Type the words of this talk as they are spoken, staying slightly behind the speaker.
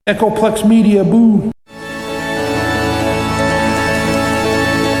Echoplex Media, boo.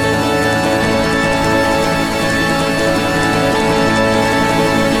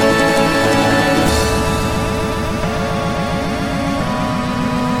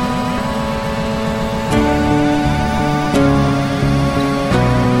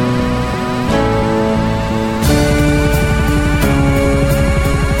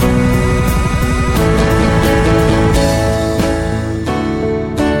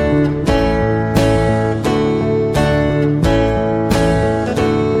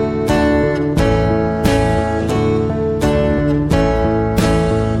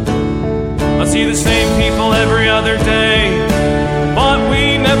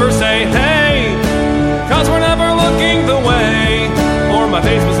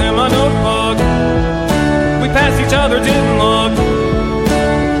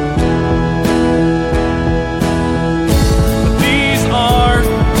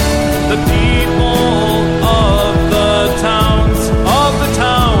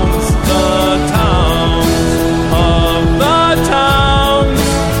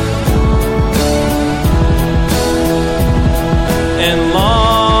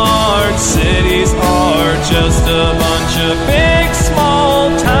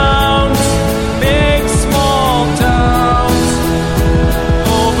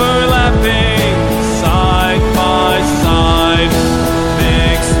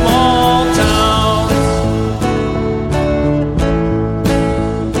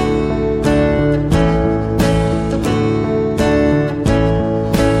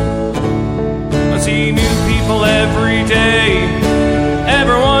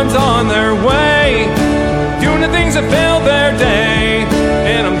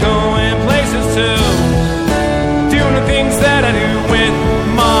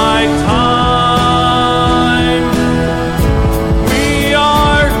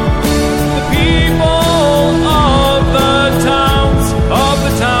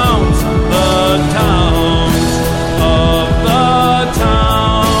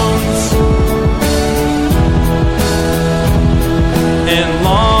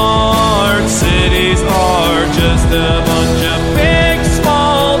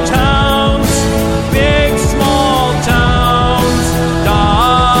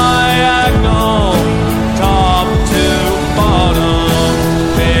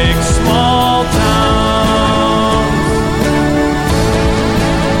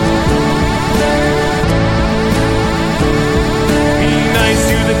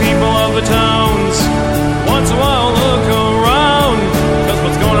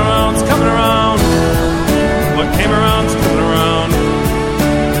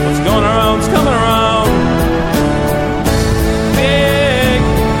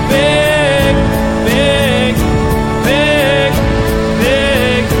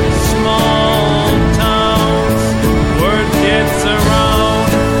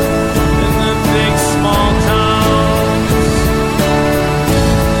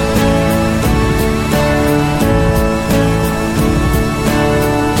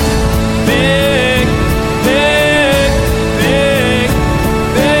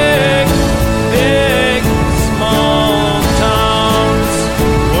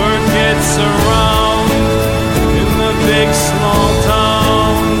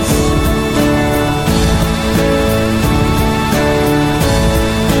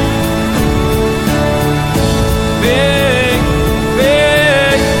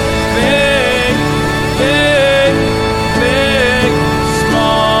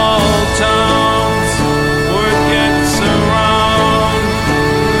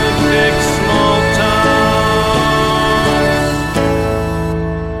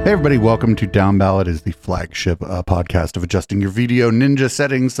 Hey everybody, welcome to Down Ballot, is the flagship podcast of adjusting your video ninja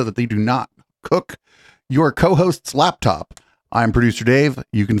settings so that they do not cook your co-host's laptop. I'm producer Dave.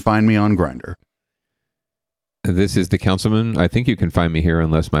 You can find me on Grindr. This is the councilman. I think you can find me here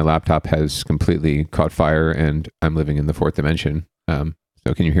unless my laptop has completely caught fire and I'm living in the fourth dimension.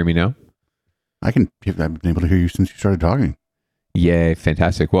 So can you hear me now? I've been able to hear you since you started talking. Yay,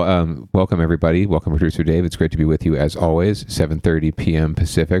 fantastic. Well, welcome everybody. Welcome producer Dave. It's great to be with you as always. 7:30 p.m.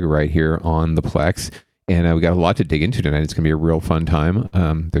 Pacific right here on the Plex. And we got a lot to dig into tonight. It's going to be a real fun time.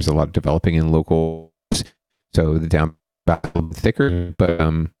 There's a lot developing in local, so the down battle thicker. But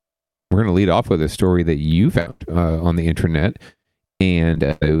we're going to lead off with a story that you found on the internet, and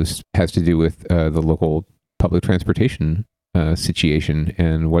has to do with the local public transportation situation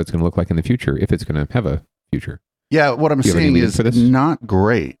and what it's going to look like in the future, if it's going to have a future. Yeah, what I'm seeing is not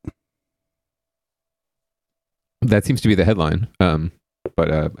great. That seems to be the headline.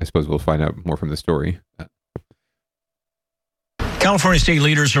 But I suppose we'll find out more from the story. California state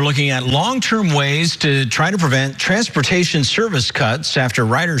leaders are looking at long-term ways to try to prevent transportation service cuts after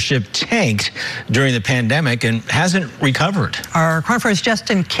ridership tanked during the pandemic and hasn't recovered. Our conference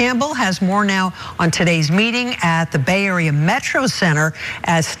Justin Campbell has more now on today's meeting at the Bay Area Metro Center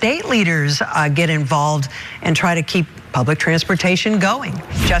as state leaders get involved and try to keep public transportation going.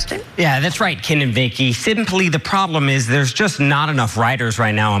 Justin? Yeah, that's right, Ken and Vicki. Simply, the problem is there's just not enough riders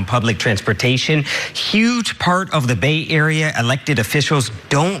right now on public transportation. Huge part of the Bay Area elected officials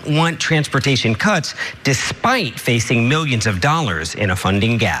don't want transportation cuts despite facing millions of dollars in a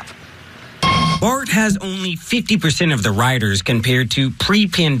funding gap. BART has only 50% of the riders compared to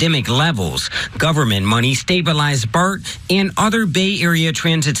pre-pandemic levels. Government money stabilized BART and other Bay Area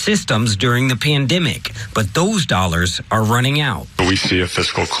transit systems during the pandemic, but those dollars are running out. We see a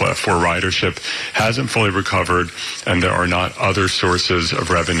fiscal cliff where ridership hasn't fully recovered and there are not other sources of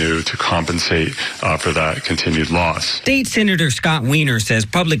revenue to compensate for that continued loss. State Senator Scott Wiener says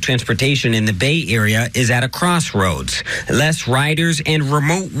public transportation in the Bay Area is at a crossroads. Less riders and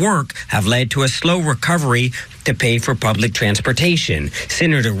remote work have led to a slow recovery to pay for public transportation.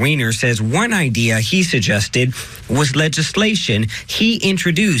 Senator Wiener says one idea he suggested was legislation he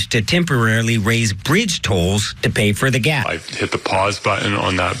introduced to temporarily raise bridge tolls to pay for the gap. I hit the pause button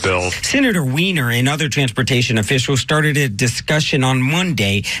on that bill. Senator Wiener and other transportation officials started a discussion on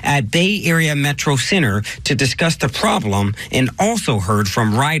Monday at Bay Area Metro Center to discuss the problem and also heard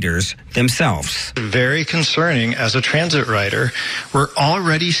from riders themselves. Very concerning as a transit rider. We're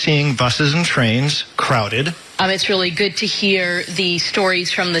already seeing buses and trains crowded. It's really good to hear the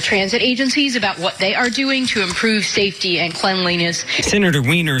stories from the transit agencies about what they are doing to improve safety and cleanliness. Senator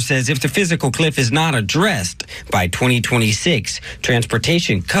Wiener says if the physical cliff is not addressed by 2026,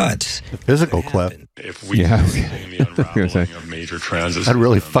 transportation cuts. The physical cliff. If we maintain the unraveling of major transit, that'd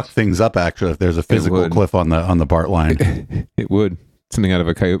really fuck things up. Actually, if there's a physical cliff on the BART line, it would. Something out of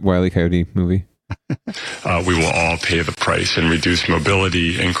a Wile E. Coyote movie. We will all pay the price in reduced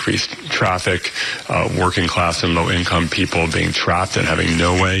mobility, increased traffic, working class and low income people being trapped and having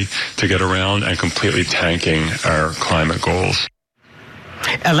no way to get around and completely tanking our climate goals.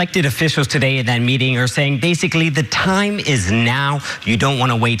 Elected officials today at that meeting are saying basically the time is now. You don't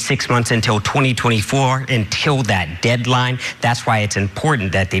want to wait 6 months until 2024 until that deadline. That's why it's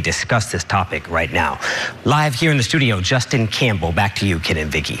important that they discuss this topic right now. Live here in the studio, Justin Campbell. Back to you, Ken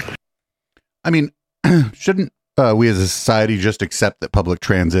and Vicki. I mean, shouldn't we as a society just accept that public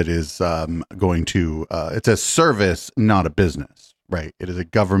transit is going to, it's a service, not a business, right? It is a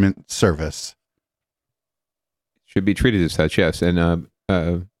government service. Should be treated as such, yes. And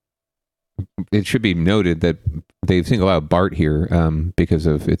it should be noted that they've singled out BART here because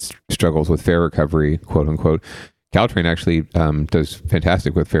of its struggles with fare recovery, quote unquote. Caltrain actually does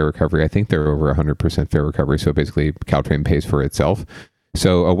fantastic with fare recovery. I think they're over 100% fare recovery. So basically, Caltrain pays for itself.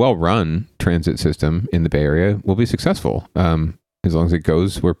 So a well-run transit system in the Bay Area will be successful as long as it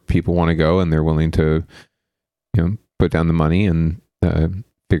goes where people want to go and they're willing to, put down the money and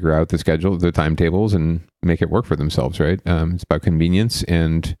figure out the schedule, the timetables, and make it work for themselves. Right? It's about convenience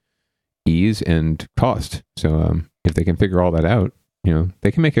and ease and cost. So if they can figure all that out,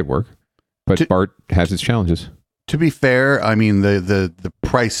 they can make it work. But BART has its challenges. To be fair, I mean, the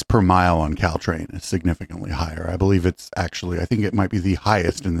price per mile on Caltrain is significantly higher. I believe I think it might be the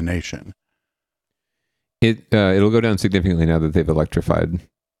highest in the nation. It'll go down significantly now that they've electrified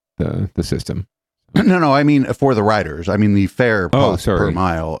the system. No, I mean for the riders. I mean the fare per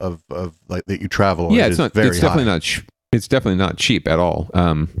mile of like that you travel. Yeah, it's definitely not. It's definitely not cheap at all.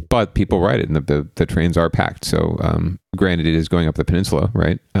 But people ride it, and the trains are packed. So, granted, it is going up the peninsula,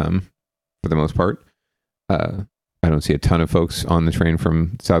 right? For the most part. I don't see a ton of folks on the train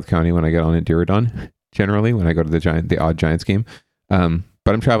from South County when I get on at Diridon, generally, when I go to the odd Giants game.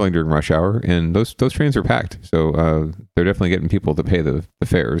 But I'm traveling during rush hour, and those trains are packed. So they're definitely getting people to pay the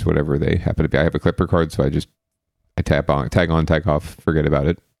fares, whatever they happen to be. I have a Clipper card, so I tag on, tag off, forget about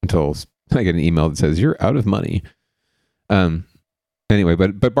it until I get an email that says, you're out of money. Anyway,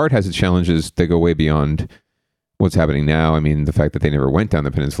 but BART has its challenges. They go way beyond what's happening now. I mean, the fact that they never went down the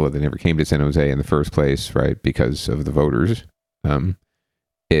peninsula, they never came to San Jose in the first place, right? Because of the voters.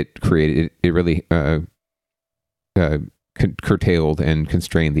 It really curtailed and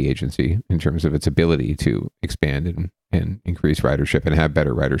constrained the agency in terms of its ability to expand and increase ridership and have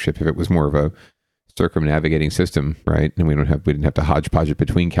better ridership. If it was more of a circumnavigating system, right? And we didn't have to hodgepodge it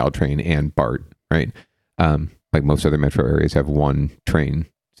between Caltrain and BART, right? Like most other metro areas have one train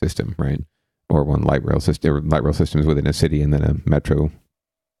system, right? Or one light rail system, or light rail systems within a city, and then a metro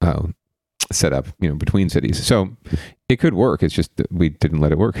set up, between cities. So it could work. It's just that we didn't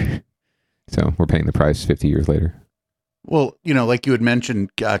let it work. So we're paying the price 50 years later. Well, like you had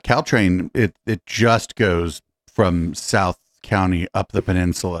mentioned, Caltrain, it just goes from South County up the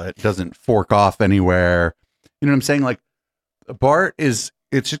peninsula. It doesn't fork off anywhere. You know what I'm saying? Like BART it's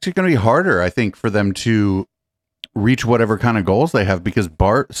just going to be harder, I think, for them to reach whatever kind of goals they have, because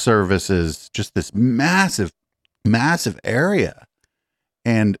BART services just this massive, massive area.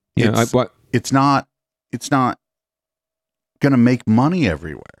 And it's not going to make money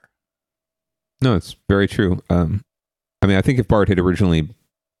everywhere. No, it's very true. I think if BART had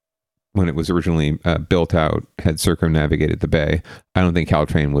when it was originally built out, had circumnavigated the bay, I don't think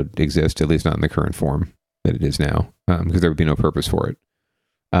Caltrain would exist, at least not in the current form that it is now, because there would be no purpose for it.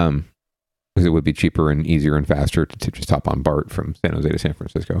 Because it would be cheaper and easier and faster to just hop on BART from San Jose to San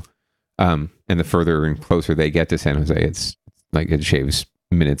Francisco. And the further and closer they get to San Jose, it's like it shaves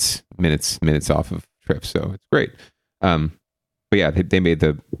minutes off of trips. So it's great. But yeah, we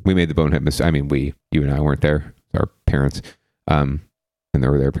made the bonehead mistake. I mean, you and I weren't there, our parents, and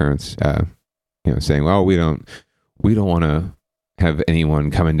there were their parents, saying, well, we don't want to have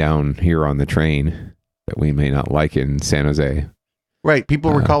anyone coming down here on the train that we may not like in San Jose. Right.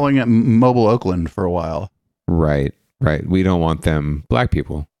 People were calling it Mobile Oakland for a while. Right. We don't want them, black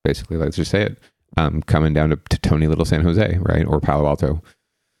people, basically, let's just say it, coming down to Tony Little San Jose, right? Or Palo Alto.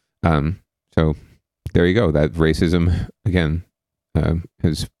 So there you go. That racism, again,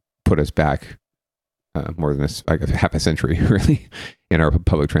 has put us back more than half a century, really, in our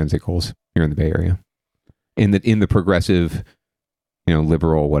public transit goals here in the Bay Area. In the progressive,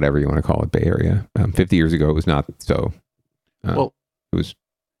 liberal, whatever you want to call it, Bay Area. 50 years ago, it was not so. It was,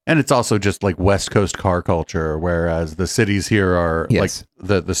 and it's also just like West Coast car culture, whereas the cities here are like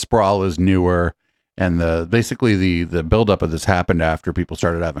the sprawl is newer, and basically the buildup of this happened after people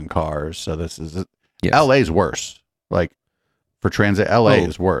started having cars. So this is LA's worse. Like for transit, LA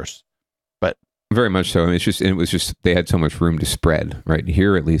is worse. But very much so. I mean, it was just they had so much room to spread. Right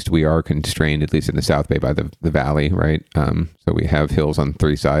here, at least we are constrained, at least in the South Bay, by the valley. Right, so we have hills on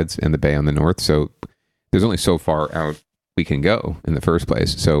 3 sides and the bay on the north. So there's only so far out we can go in the first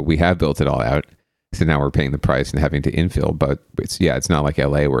place. So we have built it all out. So now we're paying the price and having to infill, but it's not like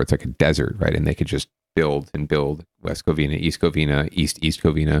LA where it's like a desert, right? And they could just build West Covina, East Covina, East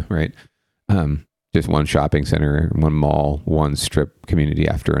Covina, right? Just one shopping center, one mall, one strip community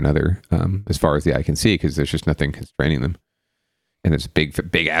after another, as far as the eye can see, because there's just nothing constraining them. And there's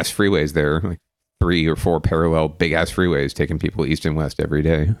big ass freeways there, like 3 or 4 parallel big ass freeways taking people east and west every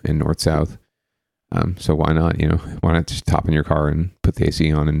day and north south. So why not, why not just hop in your car and put the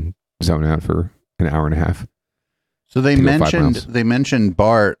AC on and zone out for an hour and a half? So they mentioned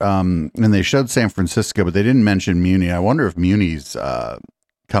BART, and they showed San Francisco, but they didn't mention Muni. I wonder if Muni's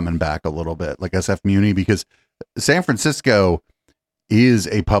coming back a little bit, like SF Muni, because San Francisco is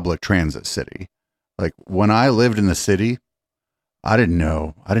a public transit city. Like when I lived in the city, I didn't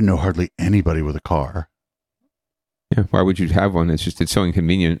know hardly anybody with a car. Yeah, why would you have one? It's so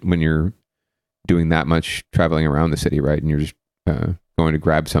inconvenient when you're doing that much traveling around the city, right? And you're just going to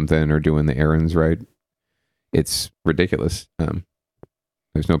grab something or doing the errands, right? It's ridiculous.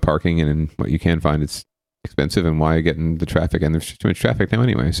 There's no parking, and what you can find, it's expensive, and why get in the traffic? And there's just too much traffic now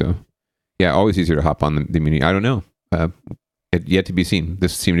anyway. So yeah, always easier to hop on the Muni. I don't know. It yet to be seen.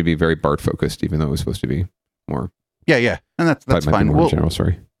 This seemed to be very BART focused, even though it was supposed to be more. Yeah. And that's fine. General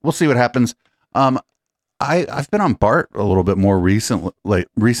story. We'll see what happens. I've been on BART a little bit more recently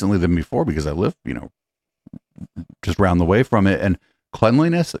than before, because I live, just around the way from it, and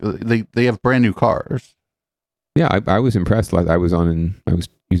cleanliness, they have brand new cars. Yeah, I was impressed. I was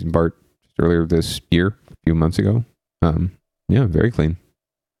using BART just earlier this year, a few months ago. Yeah, very clean.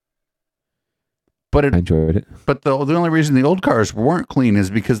 But I enjoyed it. But the only reason the old cars weren't clean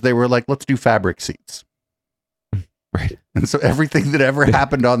is because they were like, let's do fabric seats. Right. And so everything that ever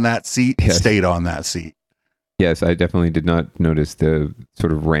happened on that seat stayed on that seat. Yes, I definitely did not notice the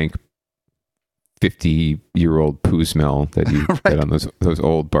sort of rank 50-year-old poo smell that you get on those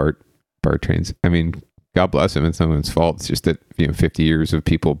old BART trains. I mean, God bless them. It's no one's fault. It's just that 50 years of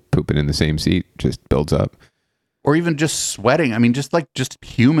people pooping in the same seat just builds up. Or even just sweating. I mean, just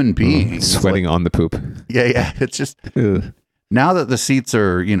human beings sweating on the poop. Yeah. It's just now that the seats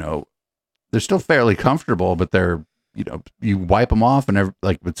are they're still fairly comfortable, but they're you wipe them off and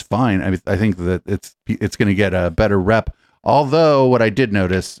it's fine. I think that it's going to get a better rep. Although what I did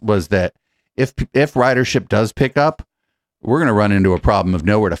notice was that if ridership does pick up, we're going to run into a problem of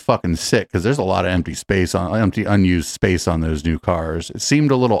nowhere to fucking sit, because there's a lot of empty unused space on those new cars. It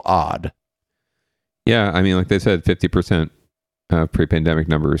seemed a little odd. Yeah, I mean, like they said, 50% pre-pandemic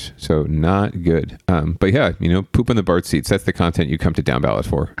numbers, so not good. But yeah, poop in the BART seats. That's the content you come to Down Ballot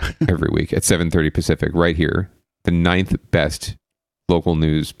for every week at 7:30 Pacific, right here the 9th best local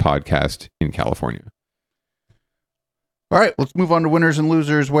news podcast in California. All right, let's move on to winners and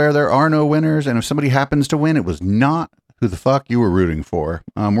losers where there are no winners. And if somebody happens to win, it was not who the fuck you were rooting for.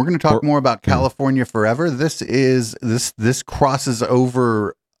 We're going to talk more about California Forever. This crosses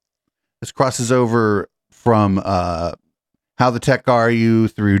over from How the Tech Are You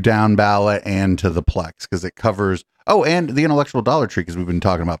through Down Ballot and to the Plex, because it covers, and the Intellectual Dollar Tree, because we've been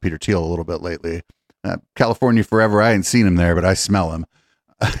talking about Peter Thiel a little bit lately. California Forever, I ain't seen him there, but I smell him.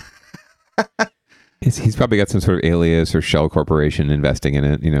 He's probably got some sort of alias or shell corporation investing in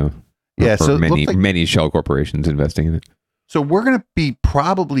it, Yeah, so many shell corporations investing in it. So we're going to be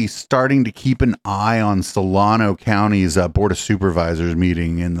probably starting to keep an eye on Solano County's Board of Supervisors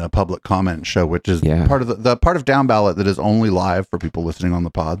meeting in the public comment show, which is part of the part of Down Ballot that is only live for people listening on the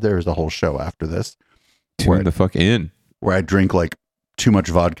pod. There's a whole show after this. Tune the fuck in. Where I drink like too much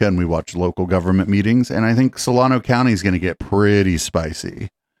vodka and we watch local government meetings. And I think Solano County is going to get pretty spicy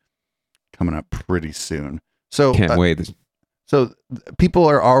coming up pretty soon. So can't wait. So people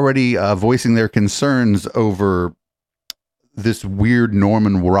are already voicing their concerns over this weird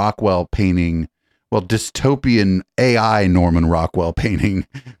Norman Rockwell painting, dystopian AI Norman Rockwell painting,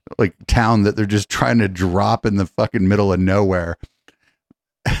 like town that they're just trying to drop in the fucking middle of nowhere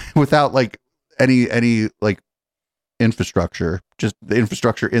without like any like infrastructure, just the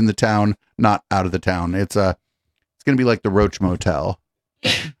infrastructure in the town, not out of the town. It's going to be like the Roach Motel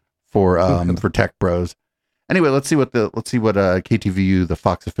for tech bros. Anyway, let's see what KTVU, the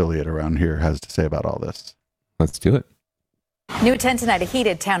Fox affiliate around here, has to say about all this. Let's do it. New at 10 tonight, a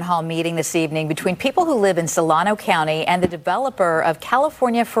heated town hall meeting this evening between people who live in Solano County and the developer of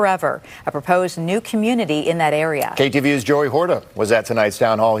California Forever, a proposed new community in that area. KTVU's Joey Horta was at tonight's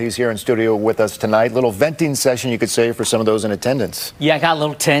town hall. He's here in studio with us tonight. Little venting session, you could say, for some of those in attendance. Yeah, I got a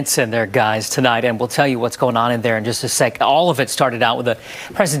little tense in there, guys, tonight, and we'll tell you what's going on in there in just a sec. All of it started out with a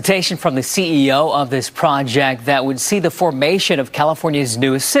presentation from the CEO of this project that would see the formation of California's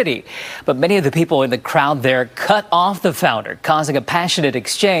newest city. But many of the people in the crowd there cut off the founder, causing a passionate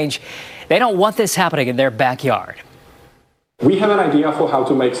exchange. They don't want this happening in their backyard. We have an idea for how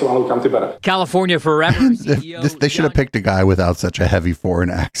to make Solano County better. California Forever CEO they should have picked a guy without such a heavy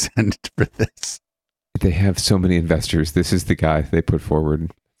foreign accent for this. They have so many investors. This is the guy they put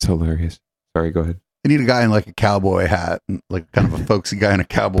forward. It's hilarious. Sorry, go ahead. They need a guy in like a cowboy hat, like kind of a folksy guy in a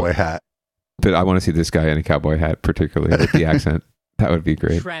cowboy hat. But I want to see this guy in a cowboy hat, particularly with the accent. That would be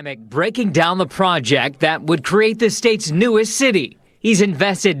great. Tramick breaking down the project that would create the state's newest city. He's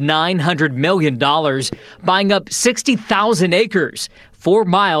invested $900 million, buying up 60,000 acres, 4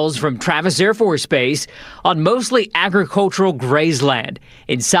 miles from Travis Air Force Base, on mostly agricultural grazeland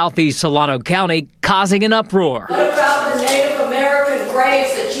in southeast Solano County, causing an uproar. What about the Native American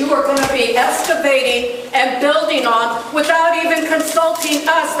graves that you are going to be excavating and building on without even consulting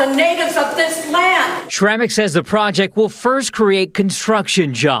us, the natives of this land? Tramick says the project will first create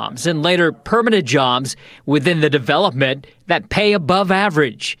construction jobs and later permanent jobs within the development that pay above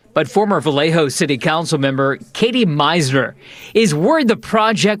average. But former Vallejo City Council member Katie Meisner is worried the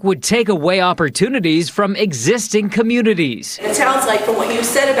project would take away opportunities from existing communities. It sounds like from what you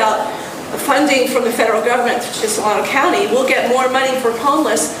said about funding from the federal government to Solano County, we'll get more money for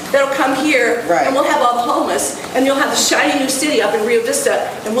homeless that'll come here, and we'll have all the homeless, and you'll have the shiny new city up in Rio Vista,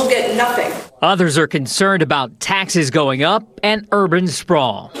 and we'll get nothing. Others are concerned about taxes going up and urban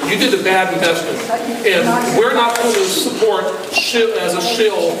sprawl. You did a bad investment, and we're not going to support as a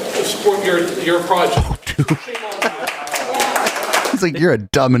shill to support your project. He's like, you're a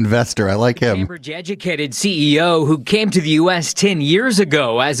dumb investor. I like him. Cambridge-educated CEO who came to the U.S. 10 years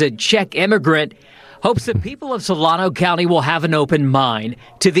ago as a Czech immigrant hopes the people of Solano County will have an open mind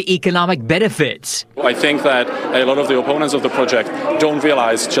to the economic benefits. I think that a lot of the opponents of the project don't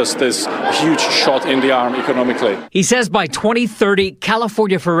realize just this huge shot in the arm economically. He says by 2030,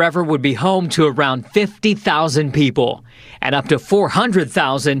 California Forever would be home to around 50,000 people and up to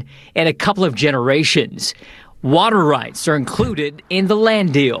 400,000 in a couple of generations. Water rights are included in the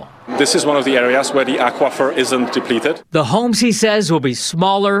land deal. This is one of the areas where the aquifer isn't depleted. The homes, he says, will be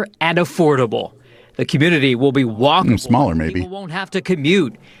smaller and affordable. The community will be walkable. Smaller, maybe. People won't have to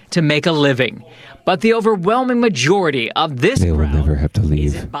commute to make a living. But the overwhelming majority of this they will never have to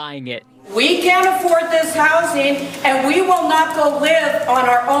leave. Isn't buying it. We can't afford this housing, and we will not go live on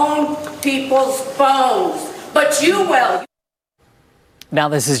our own people's bones. But you will. Now,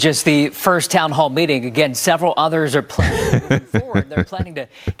 this is just the first town hall meeting. Again, several others are planning moving forward. They're planning to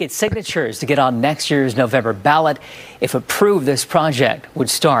get signatures to get on next year's November ballot. If approved, this project would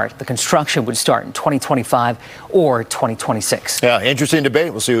start, the construction would start in 2025 or 2026. Yeah, interesting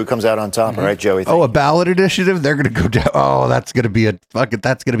debate. We'll see who comes out on top. All right, Joey. Oh, a ballot initiative? They're going to go down. Oh, that's going to be a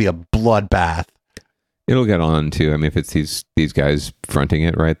bloodbath. It'll get on too. I mean, if it's these guys fronting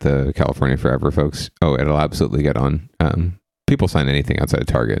it, right? The California Forever folks. Oh, it'll absolutely get on. People sign anything outside of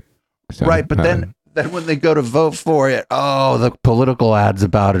Target. So, right, but then when they go to vote for it, oh, the political ads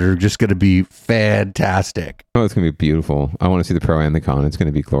about it are just going to be fantastic. Oh, it's going to be beautiful. I want to see the pro and the con. It's going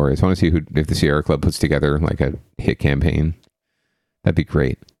to be glorious. I want to see if the Sierra Club puts together like a hit campaign. That'd be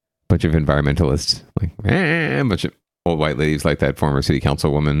great. Bunch of environmentalists, like a bunch of old white ladies like that former city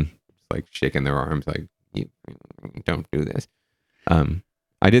councilwoman, like shaking their arms, like you don't do this.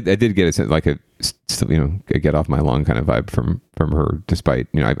 I did get a sense, like a get off my lawn kind of vibe from her, despite,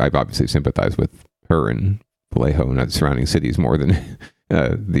 I've obviously sympathized with her and Vallejo and the surrounding cities more than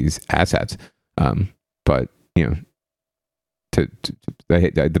these asshats. But,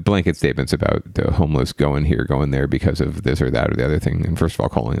 the blanket statements about the homeless going here, going there because of this or that or the other thing. And first of all,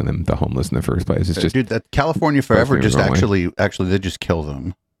 calling them the homeless in the first place. It's just, dude, that California Forever just actually, they just kill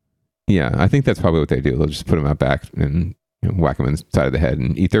them. Yeah. I think that's probably what they do. They'll just put them out back and whack them inside of the head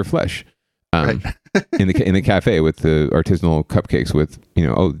and eat their flesh. Right. in the cafe with the artisanal cupcakes with,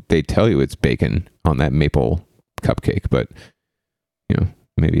 they tell you it's bacon on that maple cupcake, but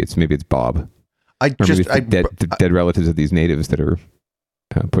maybe it's Bob. The dead relatives of these natives that are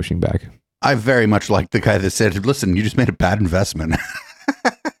pushing back. I very much like the guy that said, listen, you just made a bad investment.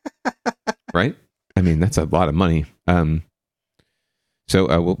 Right? I mean, that's a lot of money.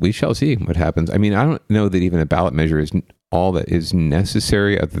 So we shall see what happens. I mean, I don't know that even a ballot measure is all that is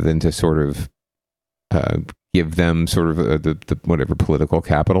necessary, other than to sort of give them sort of the whatever political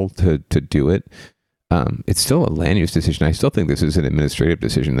capital to do it. It's still a land use decision. I still think this is an administrative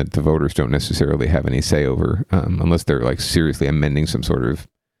decision that the voters don't necessarily have any say over, unless they're like seriously amending some sort of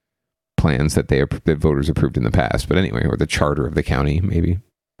plans that that voters approved in the past. But anyway, or the charter of the county maybe.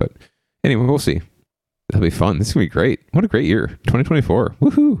 But anyway, we'll see. That'll be fun. This is gonna be great. What a great year, 2024.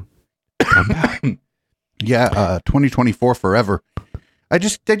 Woohoo! Yeah, 2024 forever. I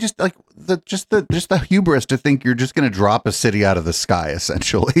just like the hubris to think you're just going to drop a city out of the sky,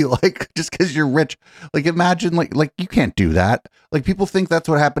 essentially, like just because you're rich. Like imagine like you can't do that. Like people think that's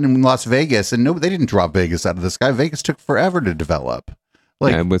what happened in Las Vegas, and no, they didn't drop Vegas out of the sky. Vegas took forever to develop.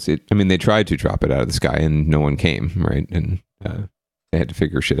 Like, yeah, I mean, they tried to drop it out of the sky, and no one came, right? And they had to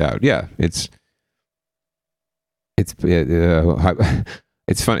figure shit out. Yeah, it's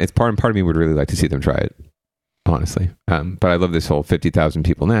fun. It's part of me would really like to see them try it. Honestly. But I love this whole 50,000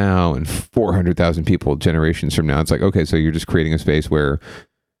 people now and 400,000 people generations from now. It's like, okay, so you're just creating a space where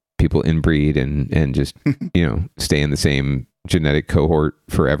people inbreed and just, stay in the same genetic cohort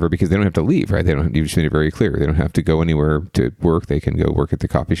forever because they don't have to leave, right? You just made it very clear. They don't have to go anywhere to work. They can go work at the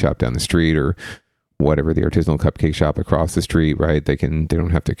coffee shop down the street or whatever, the artisanal cupcake shop across the street, right? They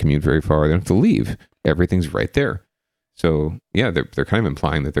don't have to commute very far. They don't have to leave. Everything's right there. So yeah, they're kind of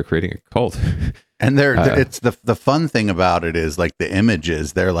implying that they're creating a cult. And it's the fun thing about it is like the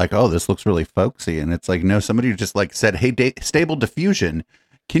images. They're like, oh, this looks really folksy, and it's like, no, somebody just like said, hey, Stable Diffusion,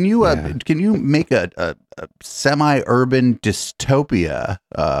 can you make a semi-urban dystopia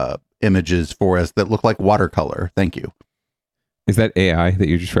images for us that look like watercolor? Thank you. Is that AI that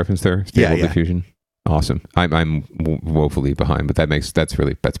you just referenced there? Stable Diffusion. Awesome. I'm woefully behind, but that's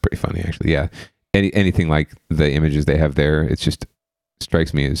pretty funny actually. Yeah. Anything like the images they have there, it just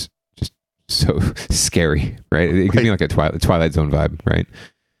strikes me as just so scary, right? It could be like a Twilight Zone vibe, right?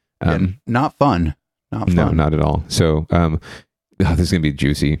 Not fun. No, not at all. So, this is gonna be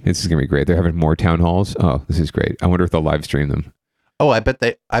juicy. This is gonna be great. They're having more town halls. Oh, this is great. I wonder if they'll live stream them. Oh, I bet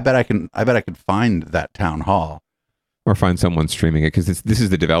I can find that town hall, or find someone streaming it because this is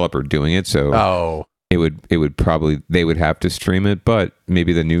the developer doing it. So It would probably, they would have to stream it, but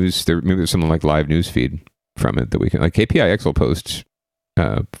maybe maybe there's something like live news feed from it that we can, like KPIX will post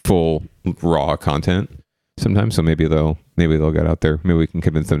full raw content sometimes. So maybe they'll get out there. Maybe we can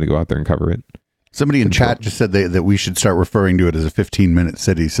convince them to go out there and cover it. Somebody in chat just said that we should start referring to it as a 15-minute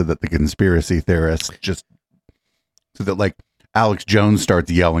city so that the conspiracy theorists so that like Alex Jones starts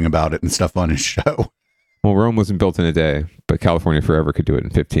yelling about it and stuff on his show. Well, Rome wasn't built in a day, but California Forever could do it in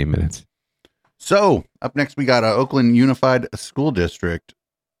 15 minutes. So up next, we got Oakland Unified School District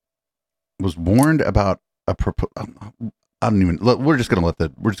was warned about a we're just gonna let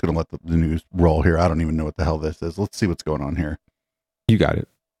the news roll here. I don't even know what the hell this is. Let's see what's going on here. You got it.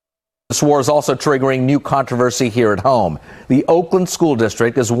 This war is also triggering new controversy here at home. The Oakland School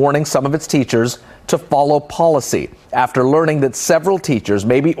District is warning some of its teachers to follow policy after learning that several teachers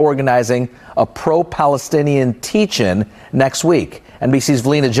may be organizing a pro-Palestinian teach-in next week. NBC's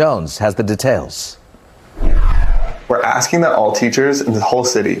Valina Jones has the details. We're asking that all teachers in the whole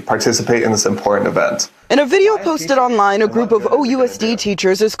city participate in this important event. In a video posted online, a group of OUSD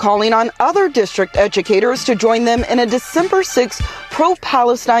teachers is calling on other district educators to join them in a December 6th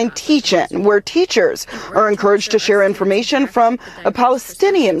pro-Palestine teach-in, where teachers are encouraged to share information from a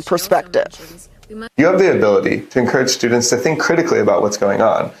Palestinian perspective. You have the ability to encourage students to think critically about what's going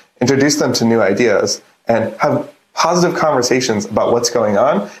on, introduce them to new ideas, and have positive conversations about what's going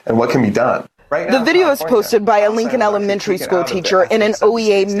on and what can be done. The video is posted by a Lincoln Elementary School teacher and an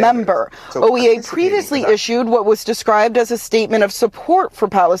OEA member. OEA previously issued what was described as a statement of support for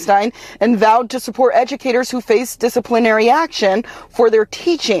Palestine and vowed to support educators who face disciplinary action for their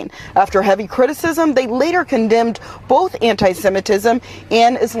teaching. After heavy criticism, they later condemned both anti-Semitism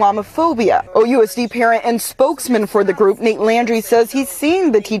and Islamophobia. OUSD parent and spokesman for the group, Nate Landry, says he's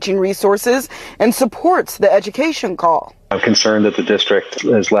seeing the teaching resources and supports the education call. I'm concerned that the district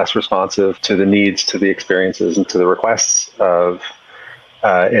is less responsive to the needs, to the experiences, and to the requests of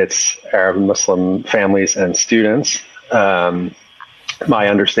its Arab and Muslim families and students. My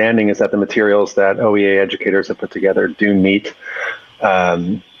understanding is that the materials that OEA educators have put together do meet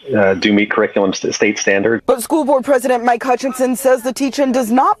curriculum state standards. But school board president Mike Hutchinson says the teach-in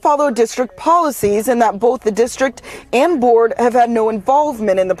does not follow district policies and that both the district and board have had no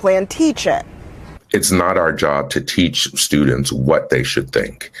involvement in the planned teach-in. It's not our job to teach students what they should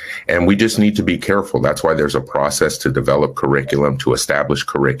think. And we just need to be careful. That's why there's a process to develop curriculum, to establish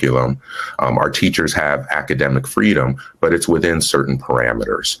curriculum. Our teachers have academic freedom, but it's within certain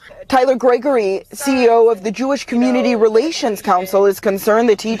parameters. Tyler Gregory, CEO of the Jewish Community Relations Council, is concerned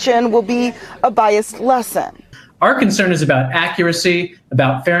the teach-in will be a biased lesson. Our concern is about accuracy,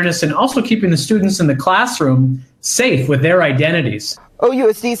 about fairness, and also keeping the students in the classroom safe with their identities.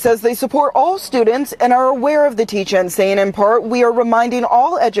 OUSD says they support all students and are aware of the teach-in, saying in part, we are reminding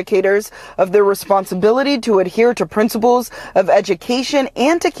all educators of their responsibility to adhere to principles of education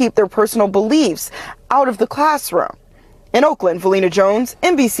and to keep their personal beliefs out of the classroom. In Oakland, Valina Jones,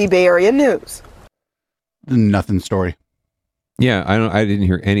 NBC Bay Area News. Nothing story. Yeah, I didn't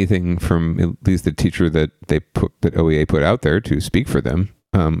hear anything from at least the teacher that OEA put out there to speak for them.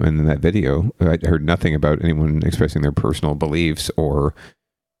 And in that video, I heard nothing about anyone expressing their personal beliefs or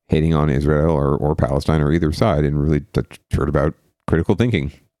hating on Israel or Palestine or either side, and really heard about critical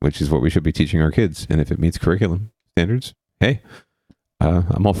thinking, which is what we should be teaching our kids. And if it meets curriculum standards, hey,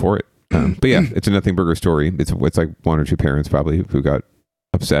 I'm all for it. But yeah, it's a nothing burger story. It's like one or two parents probably who got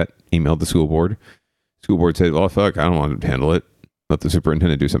upset, emailed the school board. School board said, well, fuck, I don't want to handle it. Let the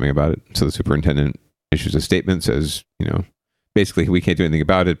superintendent do something about it. So the superintendent issues a statement, says, basically, we can't do anything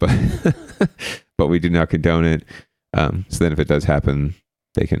about it, but we do not condone it. So then if it does happen,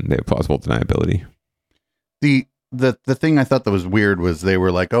 they have plausible deniability. The thing I thought that was weird was they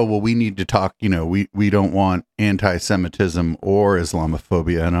were like, oh, well, we need to talk, we don't want anti-Semitism or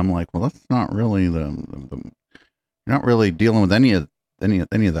Islamophobia. And I'm like, well, that's not really you're not really dealing with any of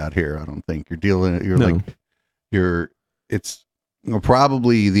that here. I don't think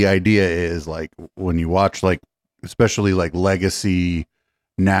probably the idea is like when you watch especially like legacy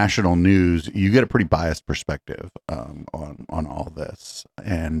national news, you get a pretty biased perspective on all this.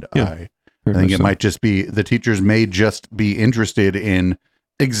 And yeah, I think it might just be the teachers may just be interested in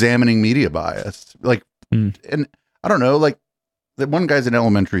examining media bias. And I don't know, the one guy's an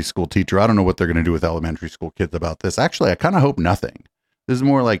elementary school teacher. I don't know what they're going to do with elementary school kids about this. Actually, I kind of hope nothing. This is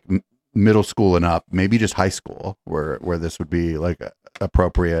more like middle school and up, maybe just high school where this would be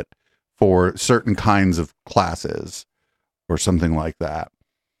appropriate for certain kinds of classes or something like that.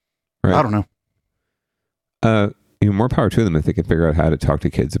 Right. I don't know. More power to them if they can figure out how to talk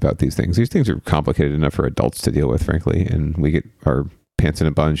to kids about these things. These things are complicated enough for adults to deal with, frankly, and we get our pants in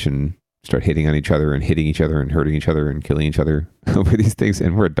a bunch and start hitting on each other and hitting each other and hurting each other and killing each other over these things,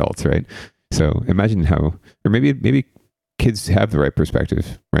 and we're adults, right? So imagine how, or maybe kids have the right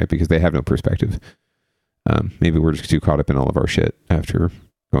perspective, right? Because they have no perspective. Maybe we're just too caught up in all of our shit after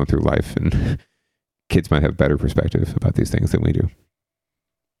going through life, and kids might have better perspective about these things than we do.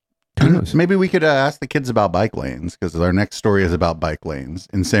 Maybe we could ask the kids about bike lanes, because our next story is about bike lanes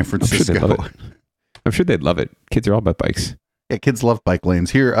in San Francisco. I'm sure they'd love it. Kids are all about bikes. Yeah, kids love bike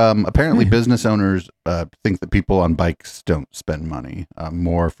lanes. Here, apparently business owners think that people on bikes don't spend money.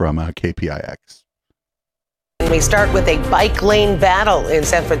 More from KPIX. We start with a bike lane battle in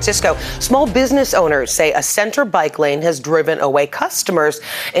San Francisco. Small business owners say a center bike lane has driven away customers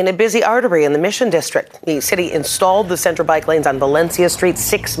in a busy artery in the Mission District. The city installed the center bike lanes on Valencia Street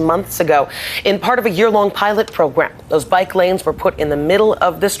 6 months ago in part of a year-long pilot program. Those bike lanes were put in the middle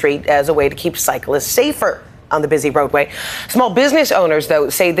of the street as a way to keep cyclists safer on the busy roadway. Small business owners, though,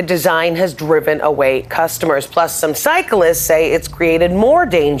 say the design has driven away customers. Plus, some cyclists say it's created more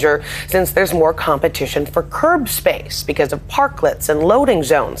danger since there's more competition for curb space because of parklets and loading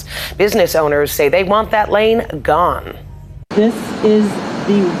zones. Business owners say they want that lane gone. This is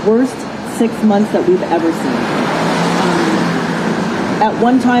the worst 6 months that we've ever seen. At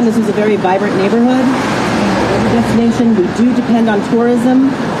one time, this was a very vibrant neighborhood. Destination. We do depend on tourism.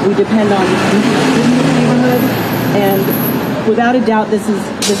 We depend on the neighborhood, and without a doubt, this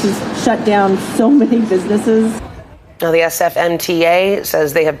is shut down so many businesses. Now, the SFMTA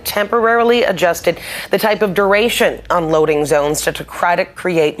says they have temporarily adjusted the type of duration on loading zones to try to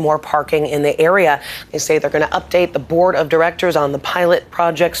create more parking in the area. They say they're going to update the board of directors on the pilot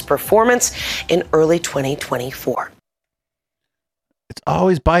project's performance in early 2024. It's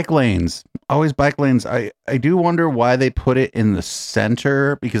always bike lanes. Always bike lanes. I do wonder why they put it in the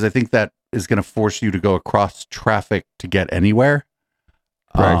center, because I think that is going to force you to go across traffic to get anywhere.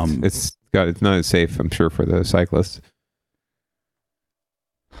 Right. It's not as safe, I'm sure, for the cyclists.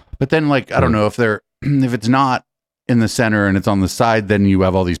 But then, like, I don't know if it's not in the center and it's on the side, then you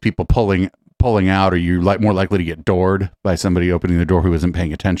have all these people pulling out, or you're more likely to get doored by somebody opening the door who isn't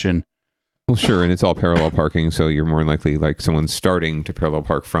paying attention. Well, sure, and it's all parallel parking, so you're more likely like someone starting to parallel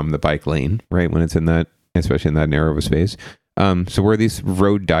park from the bike lane, right? When it's in that, especially in that narrow of a space. So where these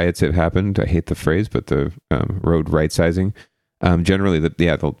road diets have happened, I hate the phrase, but the road right sizing, generally,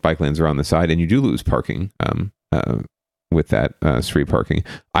 the bike lanes are on the side, and you do lose parking with that street parking.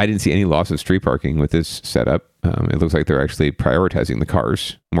 I didn't see any loss of street parking with this setup. It looks like they're actually prioritizing the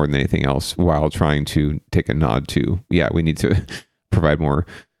cars more than anything else, while trying to take a nod to, we need to provide more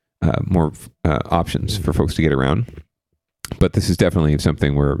options for folks to get around. But this is definitely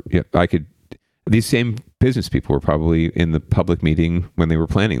something where these same business people were probably in the public meeting when they were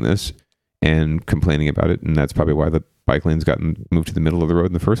planning this and complaining about it, and that's probably why the bike lanes gotten moved to the middle of the road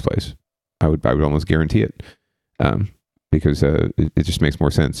in the first place. I would almost guarantee it, because it just makes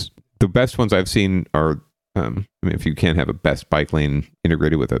more sense. The best ones I've seen are, if you can't have a best bike lane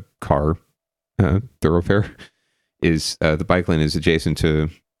integrated with a car thoroughfare, is the bike lane is adjacent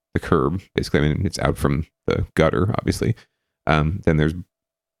to the curb, basically. It's out from the gutter, obviously. Then there's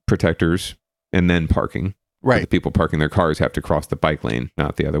protectors and then parking. Right. The people parking their cars have to cross the bike lane,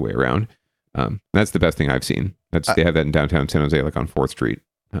 not the other way around. That's the best thing I've seen. They have that in downtown San Jose, like on 4th Street.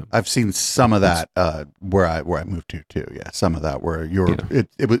 I've seen some of that where I moved to too. Yeah, some of that where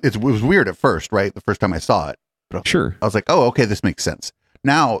it was weird at first, right? The first time I saw it. But sure. I was like, oh, okay, this makes sense.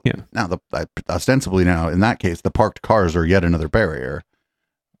 Now ostensibly now in that case, the parked cars are yet another barrier.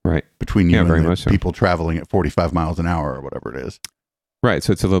 Right. Between you and the people traveling at 45 miles an hour or whatever it is. Right.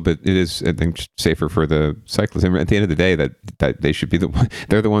 So it's a little bit, it is, I think, safer for the cyclists. And at the end of the day, that they should be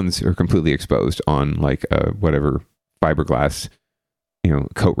they're the ones who are completely exposed on like whatever fiberglass,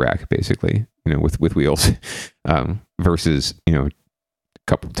 coat rack, basically, with wheels, versus, a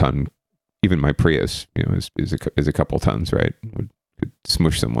couple ton, even my Prius, is a couple tons, right? Could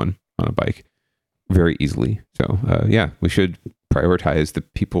smush someone on a bike very easily. So, we should prioritize the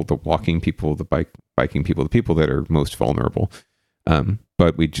people, the walking people, the biking people, the people that are most vulnerable.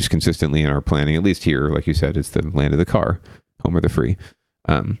 But we just consistently in our planning, at least here, like you said, it's the land of the car, home of the free.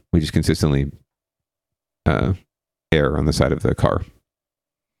 We just consistently err on the side of the car,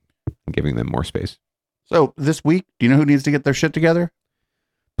 giving them more space. So this week, do you know who needs to get their shit together?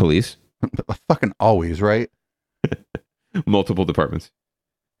 Police. Fucking always, right? Multiple departments.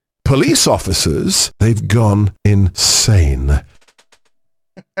 Police officers, they've gone insane.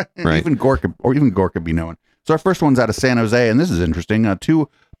 Right. Even Gore could be known. So our first one's out of San Jose, and this is interesting. 2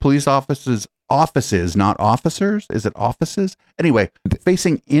 police offices, not officers. Is it offices? Anyway,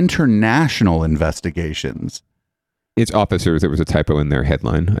 facing international investigations. It's officers. There was a typo in their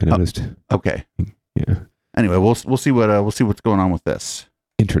headline, I noticed. Okay. Yeah. Anyway, we'll see what's going on with this.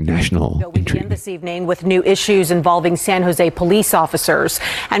 International. We begin this evening with new issues involving San Jose police officers.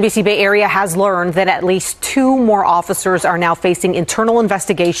 NBC Bay Area has learned that at least 2 more officers are now facing internal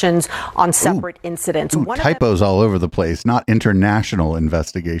investigations on separate incidents. Typos all over the place. Not international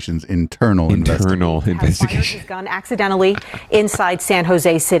investigations, internal investigations. Fired his gun accidentally inside San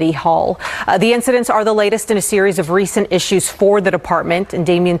Jose City Hall. The incidents are the latest in a series of recent issues for the department. And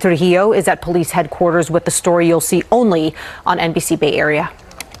Damian Trujillo is at police headquarters with the story you'll see only on NBC Bay Area.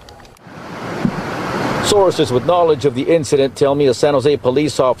 Sources with knowledge of the incident tell me a San Jose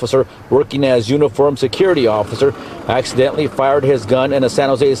police officer working as uniformed security officer accidentally fired his gun in a San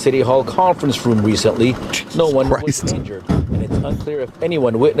Jose City Hall conference room recently. No one was injured, and it's unclear if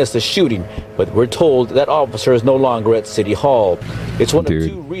anyone witnessed the shooting, but we're told that officer is no longer at City Hall. It's one of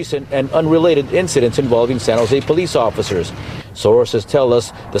two recent and unrelated incidents involving San Jose police officers. Sources tell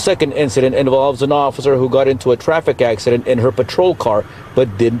us the second incident involves an officer who got into a traffic accident in her patrol car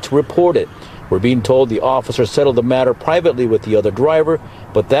but didn't report it. We're being told the officer settled the matter privately with the other driver,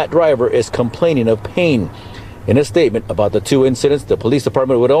 but that driver is complaining of pain. In a statement about the two incidents, the police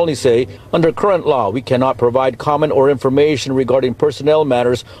department would only say, under current law, we cannot provide comment or information regarding personnel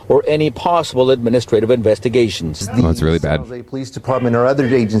matters or any possible administrative investigations. That's really bad. The San Jose Police Department or other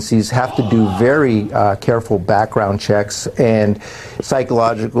agencies have to do very careful background checks and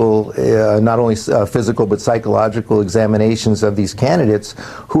psychological, not only physical, but psychological examinations of these candidates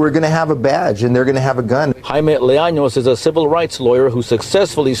who are going to have a badge and they're going to have a gun. Jaime Leaños is a civil rights lawyer who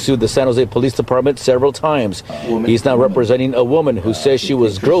successfully sued the San Jose Police Department several times. He's now representing a woman who says she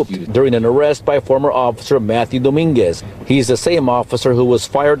was groped during an arrest by former officer Matthew Dominguez. He's the same officer who was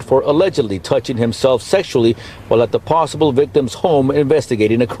fired for allegedly touching himself sexually while at the possible victim's home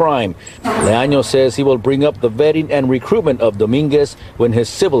investigating a crime. Leaño says he will bring up the vetting and recruitment of Dominguez when his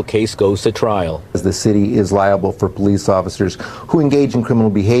civil case goes to trial. The city is liable for police officers who engage in criminal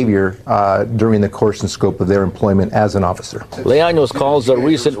behavior during the course and scope of their employment as an officer. Leaños calls a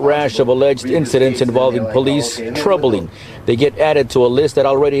recent rash of alleged incidents involving police troubling. They get added to a list that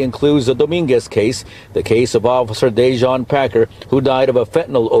already includes the Dominguez case, the case of Officer Dejon Packer, who died of a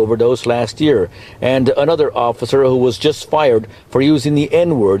fentanyl overdose last year, and another officer who was just fired for using the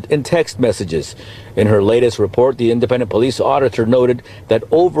N-word in text messages. In her latest report, the independent police auditor noted that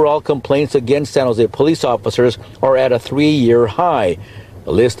overall complaints against San Jose police officers are at a 3-year high.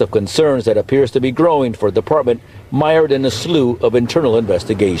 A list of concerns that appears to be growing for a department mired in a slew of internal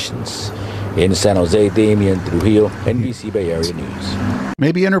investigations. In San Jose, Damian Trujillo, NBC Bay Area News.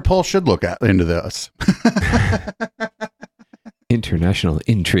 Maybe Interpol should look into this. International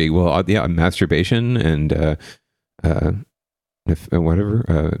intrigue. Well, yeah, masturbation and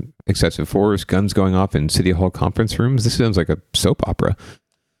excessive force, guns going off in City Hall conference rooms. This sounds like a soap opera.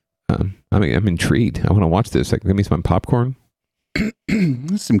 I'm intrigued. I want to watch this. Like, give me some popcorn.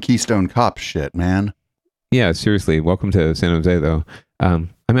 Some Keystone Cop shit, man. Yeah, seriously. Welcome to San Jose, though.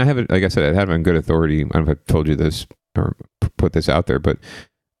 I haven't, like I said, I haven't good authority. I don't know if I told you this or put this out there, but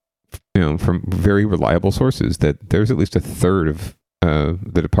from very reliable sources that there's at least a third of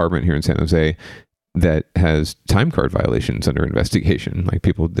the department here in San Jose that has time card violations under investigation. Like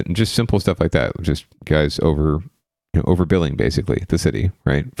people, just simple stuff like that. Just guys overbilling basically the city,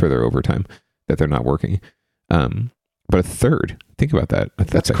 right, for their overtime that they're not working. But a third, think about that.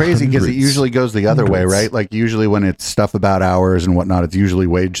 That's crazy because it usually goes the other way, right? Like usually when it's stuff about hours and whatnot, it's usually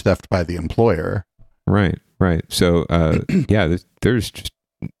wage theft by the employer. Right. So, yeah, there's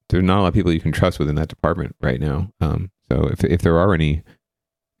not a lot of people you can trust within that department right now. So if there are any,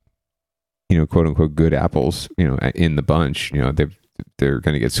 quote unquote good apples, in the bunch, they're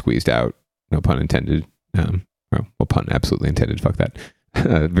going to get squeezed out. No pun intended. Well, pun absolutely intended. Fuck that.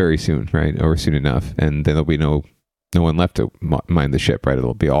 Very soon, right? Or soon enough, and then there'll be no one left to mind the ship, right?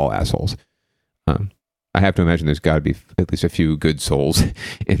 It'll be all assholes. I have to imagine there's got to be at least a few good souls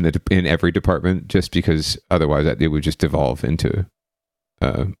in every department, just because otherwise it would just devolve into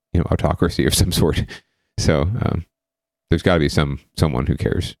autocracy of some sort. So there's got to be someone who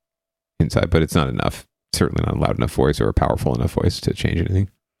cares inside, but it's not enough. Certainly not a loud enough voice or a powerful enough voice to change anything.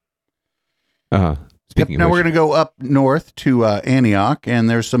 Speaking now of we're going to go up north to Antioch, and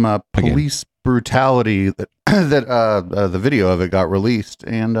there's some police brutality that the video of it got released,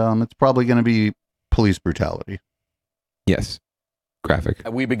 and it's probably going to be police brutality. Yes. Graphic.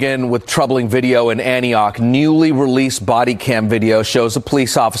 We begin with troubling video in Antioch. Newly released body cam video shows a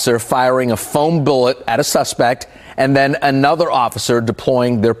police officer firing a foam bullet at a suspect and then another officer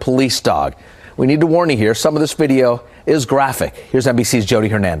deploying their police dog. We need to warn you here, some of this video is graphic. Here's NBC's Jody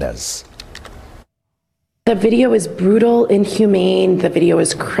Hernandez. The video is brutal, inhumane. The video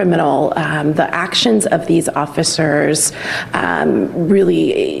is criminal. The actions of these officers,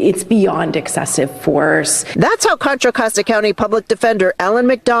 really, it's beyond excessive force. That's how Contra Costa County Public Defender Ellen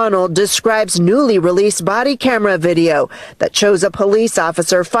McDonald describes newly released body camera video that shows a police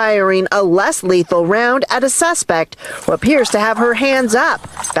officer firing a less lethal round at a suspect who appears to have her hands up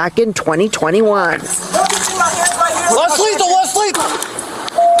back in 2021. Less lethal!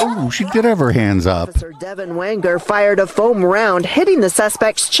 Oh, she did have her hands up. Officer Devin Wenger fired a foam round, hitting the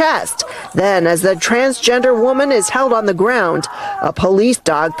suspect's chest. Then, as the transgender woman is held on the ground, a police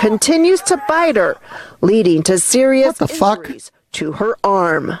dog continues to bite her, leading to serious injuries to her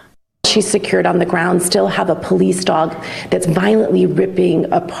arm. She's secured on the ground, still have a police dog that's violently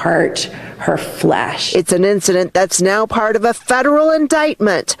ripping apart her flesh. It's an incident that's now part of a federal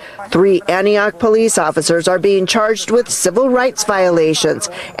indictment. 3 Antioch police officers are being charged with civil rights violations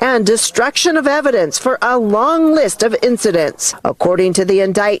and destruction of evidence for a long list of incidents. According to the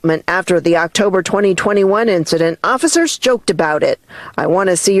indictment, after the October 2021 incident, officers joked about it. "I want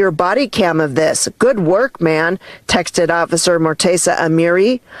to see your body cam of this. Good work, man," texted Officer Morteza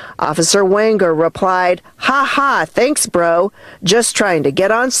Amiri. Officer Wenger replied, "Ha ha, thanks, bro. Just trying to get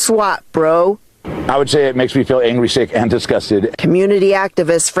on SWAT, bro." I would say it makes me feel angry, sick, and disgusted. Community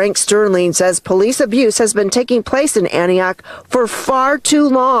activist Frank Sterling says police abuse has been taking place in Antioch for far too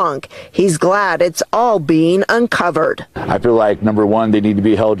long. He's glad it's all being uncovered. I feel like, number one, they need to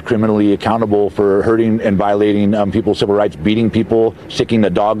be held criminally accountable for hurting and violating people's civil rights, beating people, sticking the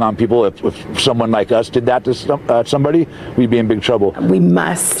dog on people. If someone like us did that to somebody, we'd be in big trouble. We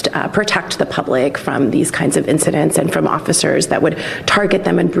must protect the public from these kinds of incidents and from officers that would target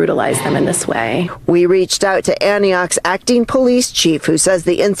them and brutalize them in this way. We reached out to Antioch's acting police chief, who says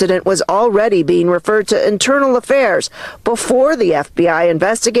the incident was already being referred to internal affairs before the FBI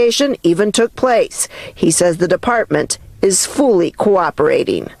investigation even took place. He says the department is fully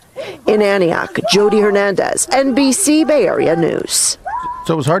cooperating. In Antioch, Jody Hernandez, NBC Bay Area News.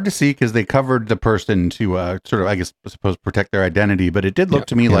 So it was hard to see because they covered the person to sort of, I suppose, protect their identity. But it did look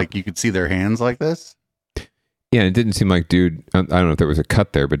to me like you could see their hands like this. Yeah, it didn't seem like, dude, I don't know if there was a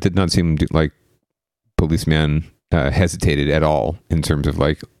cut there, but it did not seem like policeman hesitated at all in terms of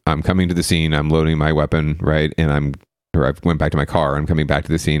like, I'm coming to the scene, I'm loading my weapon, right? And I went back to my car, I'm coming back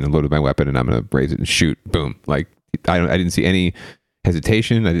to the scene and loaded my weapon and I'm going to raise it and shoot, boom. Like, I didn't see any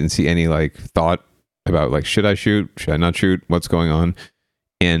hesitation. I didn't see any like thought about like, should I shoot? Should I not shoot? What's going on?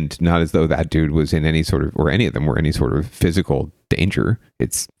 And not as though that dude was in any sort of, or any of them were any sort of physical danger.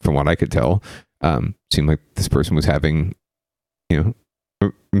 It's, from what I could tell, seemed like this person was having,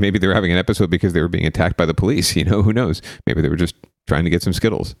 maybe they were having an episode because they were being attacked by the police, who knows? Maybe they were just trying to get some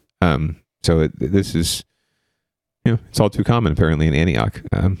Skittles. So this is, it's all too common apparently in Antioch,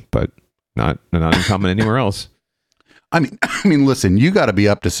 but not uncommon anywhere else. I mean, listen, you got to be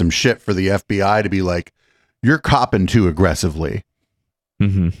up to some shit for the FBI to be like, you're copping too aggressively.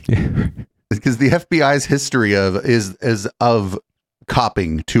 Mm-hmm. Because the FBI's history is of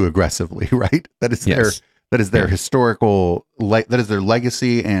copping too aggressively, right? That is their historical, that is their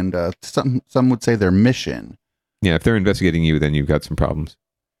legacy, and some would say their mission. Yeah, if they're investigating you, then you've got some problems.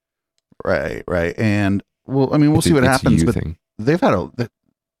 Right. And well, I mean, we'll see what happens. But they've had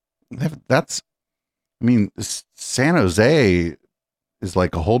San Jose is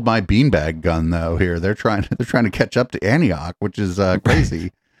like a hold my beanbag gun though. Here they're trying to catch up to Antioch, which is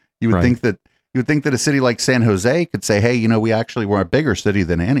crazy. You would think that a city like San Jose could say, hey, we're a bigger city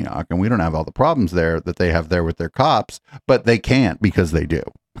than Antioch and we don't have all the problems there that they have there with their cops, but they can't because they do.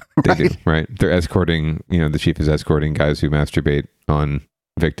 Right? They do, right? They're escorting, the chief is escorting guys who masturbate on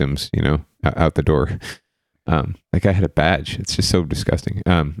victims, out the door. That guy had a badge. It's just so disgusting.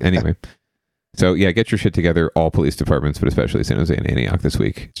 Anyway. So yeah, get your shit together, all police departments, but especially San Jose and Antioch this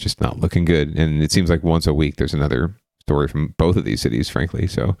week. It's just not looking good. And it seems like once a week there's another story from both of these cities, frankly.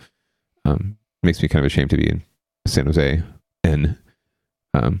 So makes me kind of ashamed to be in San Jose. And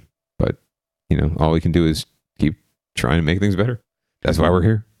but all we can do is keep trying to make things better. That's why we're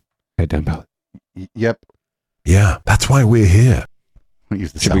here at Down Ballot. Yep. Yeah, that's why we're here.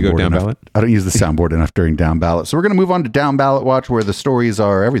 Should we go down ballot? I don't use the soundboard enough during down ballot. So we're going to move on to down ballot watch, where the stories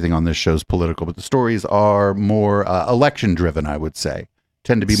are, everything on this show is political, but the stories are more election driven, I would say.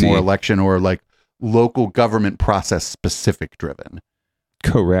 Tend to be more election or like local government process specific driven.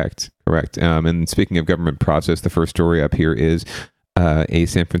 Correct. And speaking of government process, the first story up here is a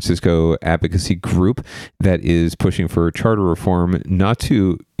San Francisco advocacy group that is pushing for charter reform, not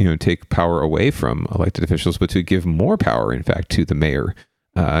to take power away from elected officials, but to give more power, in fact, to the mayor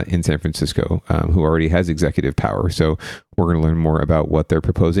in San Francisco, who already has executive power. So we're going to learn more about what they're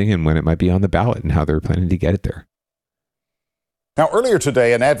proposing and when it might be on the ballot and how they're planning to get it there. Now, earlier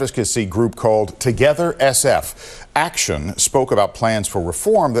today, an advocacy group called Together SF Action spoke about plans for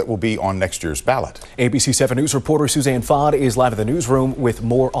reform that will be on next year's ballot. ABC 7 News reporter Suzanne Fod is live in the newsroom with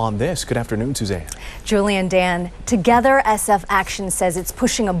more on this. Good afternoon, Suzanne. Julie and Dan, Together SF Action says it's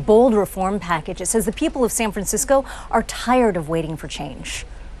pushing a bold reform package. It says the people of San Francisco are tired of waiting for change.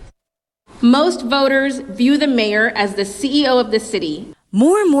 Most voters view the mayor as the CEO of the city,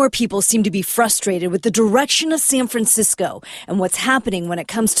 More and more people seem to be frustrated with the direction of San Francisco and what's happening when it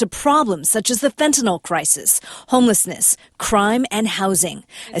comes to problems such as the fentanyl crisis, homelessness, crime, and housing.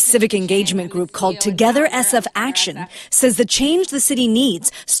 A civic engagement group called Together SF Action says the change the city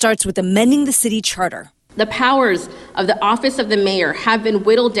needs starts with amending the city charter. The powers of the office of the mayor have been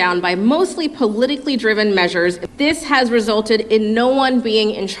whittled down by mostly politically driven measures. This has resulted in no one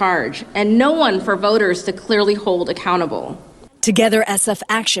being in charge and no one for voters to clearly hold accountable. Together SF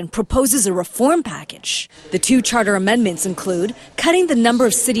Action proposes a reform package. The 2 charter amendments include cutting the number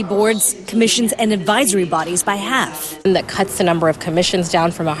of city boards, commissions, and advisory bodies by half. And that cuts the number of commissions down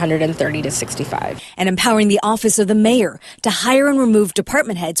from 130 to 65. And empowering the office of the mayor to hire and remove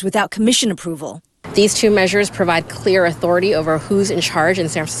department heads without commission approval. These 2 measures provide clear authority over who's in charge in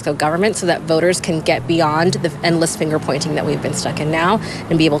San Francisco government so that voters can get beyond the endless finger pointing that we've been stuck in now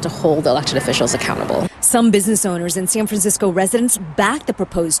and be able to hold elected officials accountable. Some business owners and San Francisco residents back the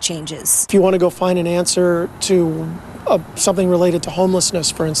proposed changes. If you want to go find an answer to something related to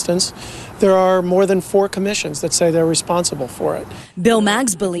homelessness, for instance, there are more than 4 commissions that say they're responsible for it. Bill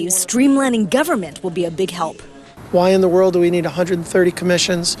Maggs believes streamlining government will be a big help. Why in the world do we need 130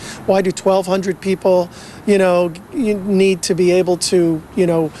 commissions? Why do 1,200 people, you need to be able to,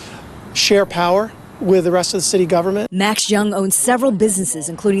 share power with the rest of the city government? Max Young owns several businesses,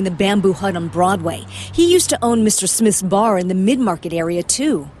 including the Bamboo Hut on Broadway. He used to own Mr. Smith's Bar in the Mid-Market area,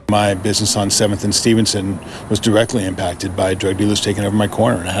 too. My business on 7th and Stevenson was directly impacted by drug dealers taking over my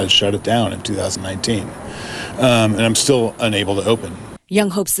corner, and I had to shut it down in 2019. And I'm still unable to open.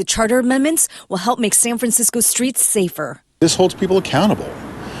 Young hopes the charter amendments will help make San Francisco streets safer. This holds people accountable.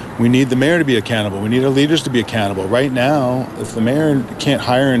 We need the mayor to be accountable. We need our leaders to be accountable. Right now, if the mayor can't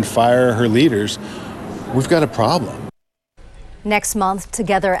hire and fire her leaders, we've got a problem. Next month,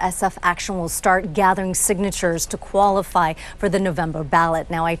 Together SF Action will start gathering signatures to qualify for the November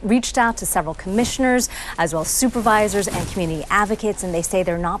ballot. Now, I reached out to several commissioners, as well as supervisors and community advocates, and they say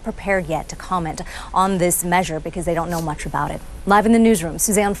they're not prepared yet to comment on this measure because they don't know much about it. Live in the newsroom,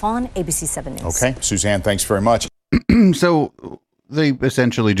 Suzanne Fawn, ABC 7 News. Okay, Suzanne, thanks very much. So they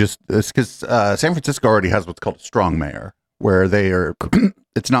essentially just, because San Francisco already has what's called a strong mayor, where they are,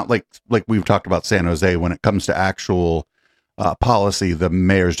 it's not like we've talked about San Jose. When it comes to actual policy, the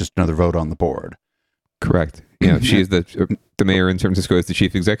mayor is just another vote on the board. Correct. Yeah, she is the mayor in San Francisco is the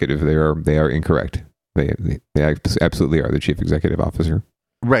chief executive. They are incorrect. They absolutely are the chief executive officer.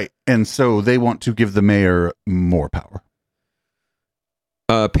 Right, and so they want to give the mayor more power.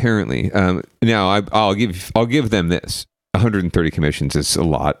 Apparently, now I'll give them this: 130 commissions is a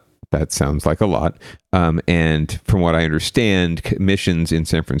lot. That sounds like a lot. And from what I understand, commissions in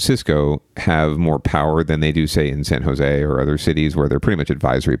San Francisco have more power than they do, say, in San Jose or other cities where they're pretty much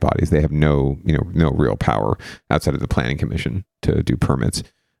advisory bodies. They have no real power outside of the planning commission to do permits.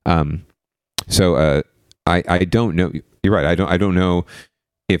 So I don't know. You're right. I don't know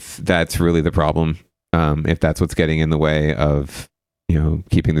if that's really the problem. If that's what's getting in the way of,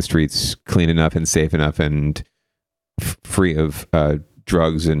 keeping the streets clean enough and safe enough and free of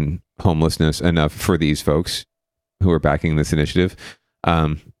drugs and homelessness enough for these folks who are backing this initiative.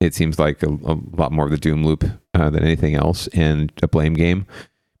 It seems like a lot more of the doom loop than anything else, and a blame game.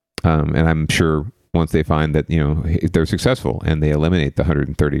 And I'm sure once they find that they're successful and they eliminate the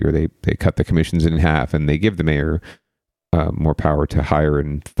 130, or they cut the commissions in half and they give the mayor more power to hire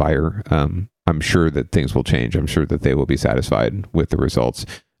and fire, I'm sure that things will change. I'm sure that they will be satisfied with the results.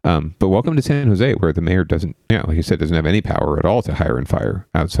 But welcome to San Jose, where the mayor doesn't, like you said, doesn't have any power at all to hire and fire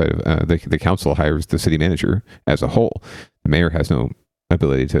outside of the council hires the city manager as a whole. The mayor has no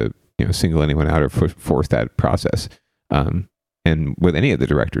ability to, single anyone out or force that process. And with any of the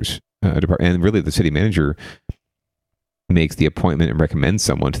directors, and really the city manager makes the appointment and recommends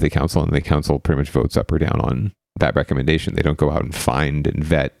someone to the council, and the council pretty much votes up or down on that recommendation. They don't go out and find and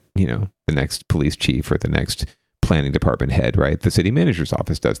vet, the next police chief or the next planning department head, right? The city manager's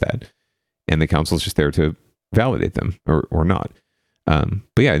office does that, and the council's just there to validate them or not.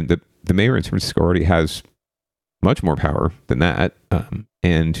 But yeah, the mayor in San Francisco already has much more power than that,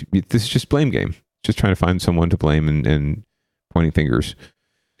 and this is just blame game. Just trying to find someone to blame and pointing fingers.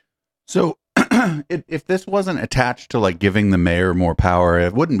 So if this wasn't attached to giving the mayor more power,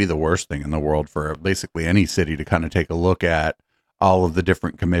 it wouldn't be the worst thing in the world for basically any city to kind of take a look at all of the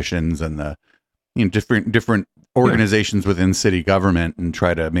different commissions and the different organizations within city government and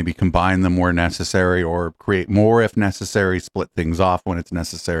try to maybe combine them where necessary, or create more if necessary, split things off when it's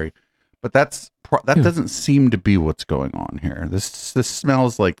necessary. But that doesn't seem to be what's going on here. This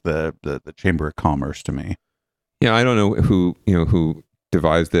smells like the Chamber of Commerce to me. Yeah, I don't know who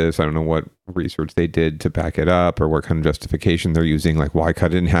devised this. I don't know what research they did to back it up or what kind of justification they're using. Like, why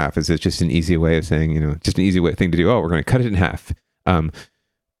cut it in half? Is it just an easy way of saying, just an easy thing to do? Oh, we're going to cut it in half.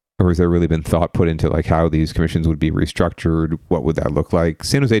 Or has there really been thought put into like how these commissions would be restructured? What would that look like?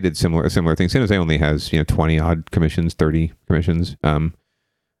 San Jose did similar things. San Jose only has 20 odd commissions, 30 commissions, and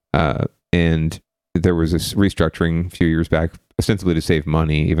there was this restructuring a few years back, ostensibly to save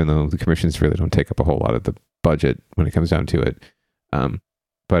money, even though the commissions really don't take up a whole lot of the budget when it comes down to it.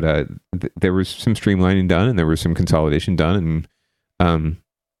 But there was some streamlining done, and there was some consolidation done, and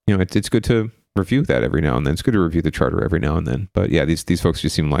it's good to review that every now and then. It's good to review the charter every now and then. But yeah, these folks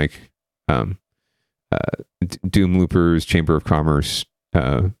just seem like doom loopers, Chamber of Commerce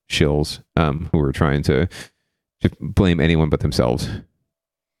shills who are trying to just blame anyone but themselves.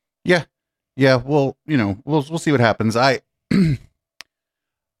 Yeah. Well, we'll see what happens. I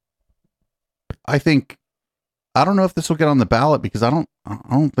think, I don't know if this will get on the ballot because I don't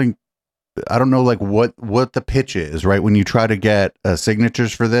know like what the pitch is, right? When you try to get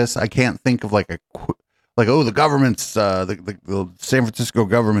signatures for this, I can't think of the government's the San Francisco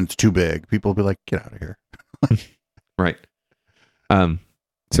government's too big. People will be like, get out of here. Right.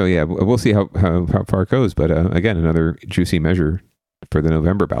 So yeah, we'll see how far it goes. But again, another juicy measure for the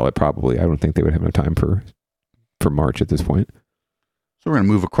November ballot. Probably, I don't think they would have enough time for March at this point. So we're going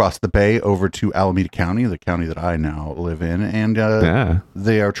to move across the bay over to Alameda County, the county that I now live in, and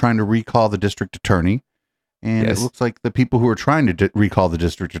they are trying to recall the district attorney. And It looks like the people who are trying to recall the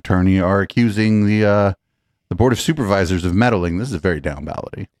district attorney are accusing the Board of Supervisors of meddling. This is very down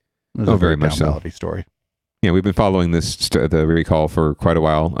ballot-y. This is a very much down ballot-y story. Yeah, we've been following the recall for quite a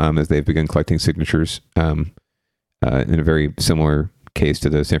while as they've begun collecting signatures in a very similar case to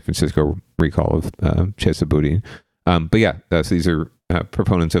the San Francisco recall of Chesapeake. But yeah, so these are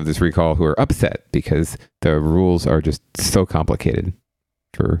proponents of this recall who are upset because the rules are just so complicated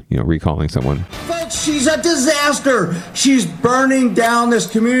for recalling someone. Folks, she's a disaster. She's burning down this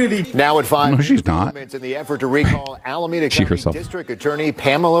community. Now at 5. No, she's not. In the effort to recall Alameda County District Attorney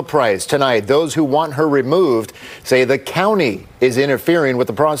Pamela Price tonight, those who want her removed say the county is interfering with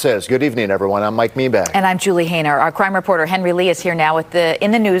the process. Good evening, everyone. I'm Mike Meeback. And I'm Julie Hayner. Our crime reporter Henry Lee is here now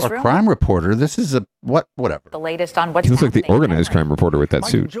in the newsroom. Our crime reporter. This is whatever. The latest on what's He looks like the organized crime reporter with that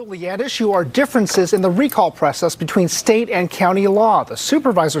suit. Julie, at issue are differences in the recall process between state and county law. The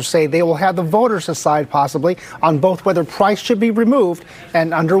supervisors say they will have the voters decide possibly on both whether Price should be removed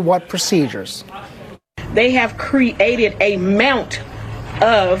and under what procedures. They have created a mount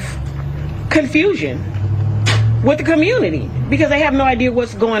of confusion with the community because they have no idea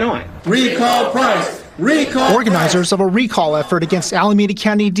what's going on. Recall Price. Recall. Organizers of a recall effort against Alameda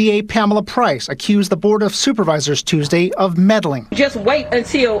County DA Pamela Price accused the Board of Supervisors Tuesday of meddling. Just wait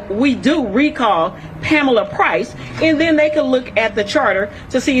until we do recall Pamela Price, and then they can look at the charter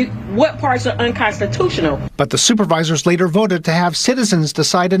to see what parts are unconstitutional. But the supervisors later voted to have citizens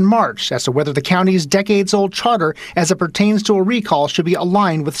decide in March as to whether the county's decades-old charter as it pertains to a recall should be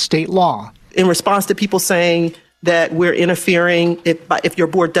aligned with state law. In response to people saying that we're interfering, if your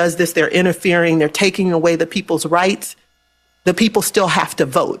board does this, they're interfering, they're taking away the people's rights, the people still have to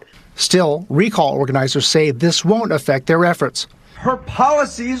vote. Still, recall organizers say this won't affect their efforts. Her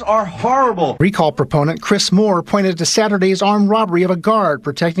policies are horrible. Recall proponent Chris Moore pointed to Saturday's armed robbery of a guard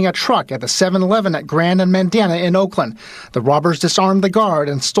protecting a truck at the 7-Eleven at Grand and Mandana in Oakland. The robbers disarmed the guard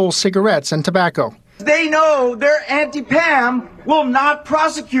and stole cigarettes and tobacco. They know their anti-Pam will not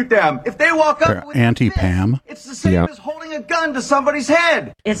prosecute them. If they walk up with anti-Pam, it's the same as holding a gun to somebody's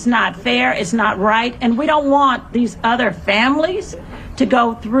head. It's not fair, it's not right, and we don't want these other families to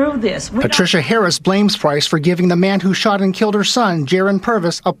go through this. Patricia Harris blames Price for giving the man who shot and killed her son, Jaron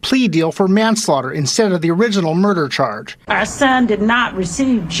Purvis, a plea deal for manslaughter instead of the original murder charge. Our son did not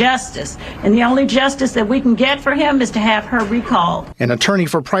receive justice, and the only justice that we can get for him is to have her recalled. An attorney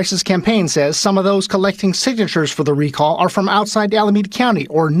for Price's campaign says some of those collecting signatures for the recall are from outside Alameda County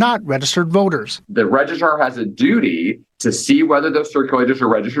or not registered voters. The registrar has a duty to see whether those circulators are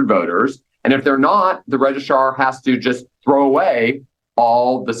registered voters, and if they're not, the registrar has to just throw away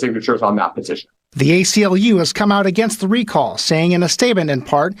all the signatures on that petition. The ACLU has come out against the recall, saying in a statement in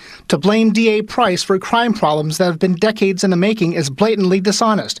part, to blame DA Price for crime problems that have been decades in the making is blatantly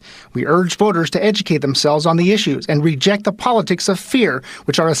dishonest. We urge voters to educate themselves on the issues and reject the politics of fear,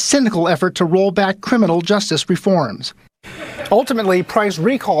 which are a cynical effort to roll back criminal justice reforms. Ultimately, Price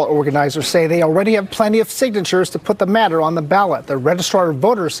recall organizers say they already have plenty of signatures to put the matter on the ballot. The registrar of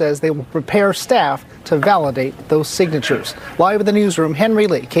voters says they will prepare staff to validate those signatures. Live in the newsroom, Henry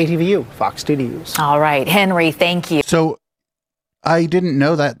Lee, KTVU, Fox 2 News. All right, Henry, thank you. So I didn't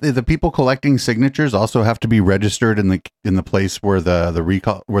know that the people collecting signatures also have to be registered in the place where the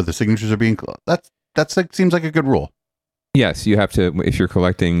recall, where the signatures are being. That's like, seems like a good rule. Yes, you have to. If you're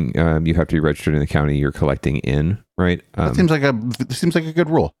collecting, you have to be registered in the county you're collecting in, right? That seems like a good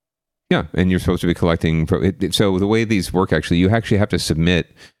rule. Yeah, and you're supposed to be collecting. So the way these work, actually, you actually have to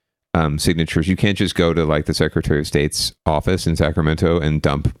submit signatures. You can't just go to like the Secretary of State's office in Sacramento and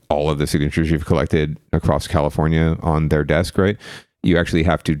dump all of the signatures you've collected across California on their desk, right? You actually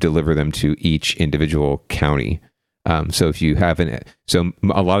have to deliver them to each individual county. So if you haven't, so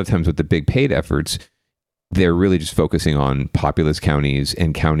a lot of times with the big paid efforts, they're really just focusing on populous counties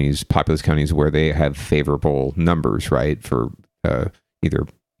where they have favorable numbers, right? For either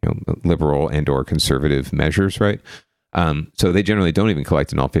liberal and or conservative measures, right? So they generally don't even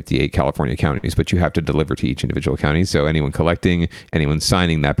collect in all 58 California counties, but you have to deliver to each individual county. So anyone collecting, anyone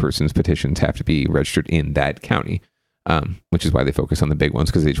signing that person's petitions have to be registered in that county, which is why they focus on the big ones,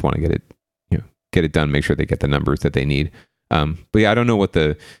 because they just want to get it done, make sure they get the numbers that they need. But yeah, I don't know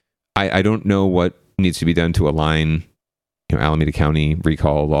I don't know what needs to be done to align, Alameda County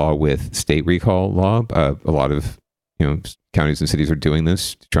recall law with state recall law. A lot of, counties and cities are doing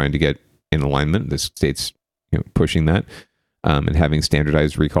this, trying to get in alignment. The state's pushing that and having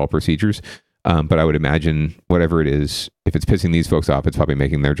standardized recall procedures. But I would imagine whatever it is, if it's pissing these folks off, it's probably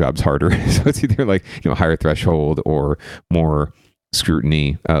making their jobs harder. So it's either like, higher threshold or more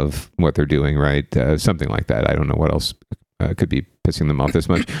scrutiny of what they're doing, right? Something like that. I don't know what else could be pissing them off this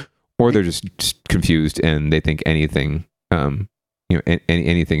much. Or they're just confused and they think anything,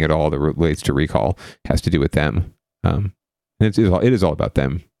 anything at all that relates to recall has to do with them. It is all about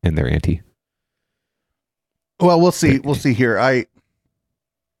them and their ante. Well, we'll see. We'll see here. I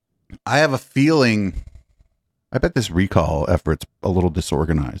have a feeling. I bet this recall effort's a little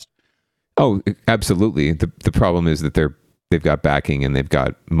disorganized. Oh, absolutely. The problem is that they've got backing and they've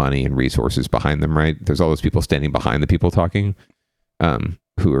got money and resources behind them, right? There's all those people standing behind the people talking,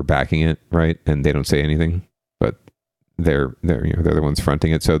 who are backing it, right? And they don't say anything, but they're the ones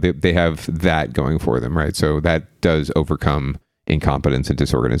fronting it. So they have that going for them, right? So that does overcome incompetence and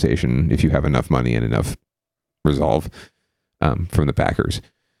disorganization if you have enough money and enough resolve from the backers.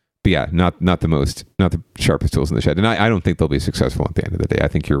 But yeah, not the sharpest tools in the shed. And I don't think they'll be successful at the end of the day. I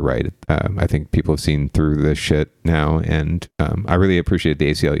think you're right. I think people have seen through this shit now. And I really appreciate the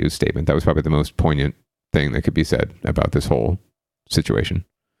ACLU's statement. That was probably the most poignant thing that could be said about this whole situation.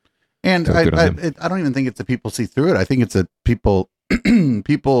 And so I don't even think it's that people see through it. I think it's that people,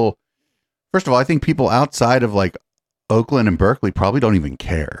 first of all, I think people outside of like Oakland and Berkeley probably don't even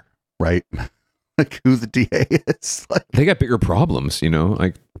care, right? Like who the DA is. Like, they got bigger problems, they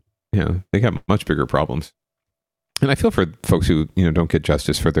got much bigger problems. And I feel for folks who, don't get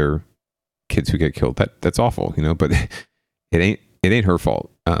justice for their kids who get killed. That's awful, but it ain't her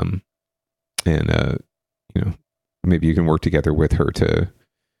fault. Maybe you can work together with her to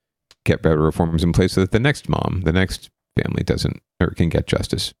get better reforms in place so that the next family doesn't or can get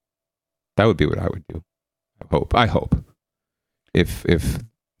justice. That would be what I would do. I hope. If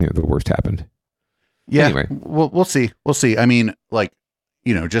the worst happened. Yeah. Anyway, we'll see. We'll see. I mean, like,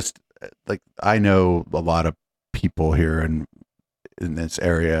 just like I know a lot of people here in this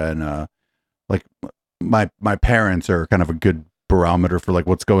area, and like my parents are kind of a good barometer for like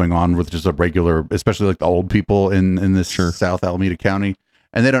what's going on with just a regular, especially like the old people in this South Alameda County.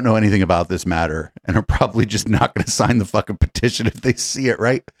 And they don't know anything about this matter and are probably just not going to sign the fucking petition if they see it,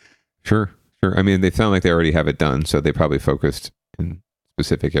 right? Sure. I mean, they sound like they already have it done, so they probably focused in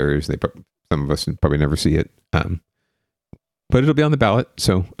specific areas. Some of us probably never see it, but it'll be on the ballot,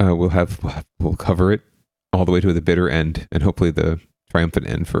 so we'll cover it all the way to the bitter end, and hopefully the triumphant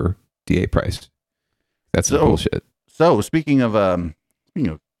end for DA Price. That's the bullshit. So speaking of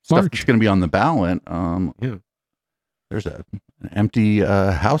stuff that's going to be on the ballot, there's an empty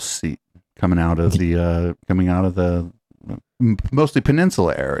House seat coming out of the mostly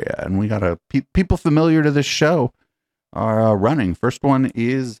Peninsula area, and we got people familiar to this show are running. First one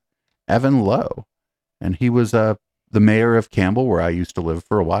is Evan Lowe, and he was the mayor of Campbell, where I used to live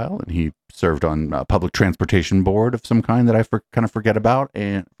for a while, and he served on a public transportation board of some kind that I kind of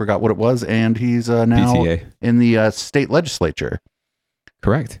forgot what it was, and he's now PTA. In the state legislature.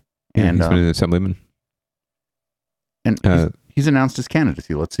 Correct. Yeah, and he's been an assemblyman. And he's announced his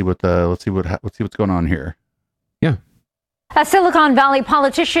candidacy. Let's see what's going on here. Yeah. A Silicon Valley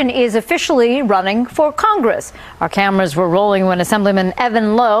politician is officially running for Congress. Our cameras were rolling when Assemblyman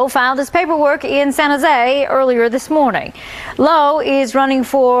Evan Lowe filed his paperwork in San Jose earlier this morning. Lowe is running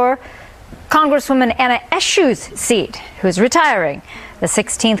for Congresswoman Anna Eshu's seat, who's retiring. The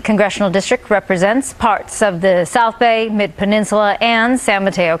 16th Congressional District represents parts of the South Bay, Mid-Peninsula, and San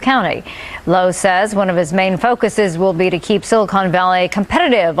Mateo County. Lowe says one of his main focuses will be to keep Silicon Valley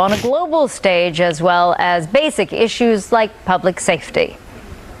competitive on a global stage, as well as basic issues like public safety.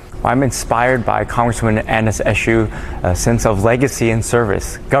 I'm inspired by Congresswoman Anna's Eshoo sense of legacy and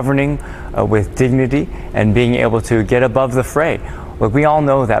service, governing with dignity and being able to get above the fray. Look, we all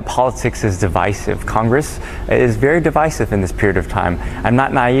know that politics is divisive. Congress is very divisive in this period of time. I'm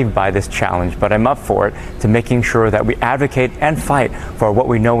not naive by this challenge, but I'm up for it, to making sure that we advocate and fight for what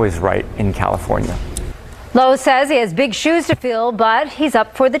we know is right in California. Lowe says he has big shoes to fill, but he's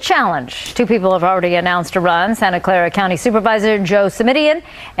up for the challenge. Two people have already announced a run: Santa Clara County Supervisor Joe Simitian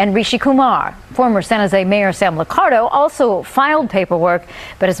and Rishi Kumar. Former San Jose Mayor Sam Liccardo also filed paperwork,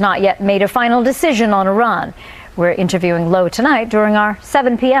 but has not yet made a final decision on a run. We're interviewing Lowe tonight during our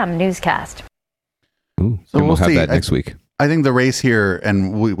 7 p.m. newscast. Ooh, so we'll have that next week. I think the race here,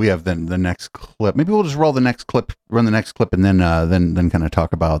 and we have the next clip. Maybe we'll just roll the next clip, run the next clip, and then kind of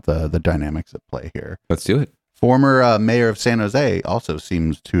talk about the dynamics at play here. Let's do it. Former mayor of San Jose also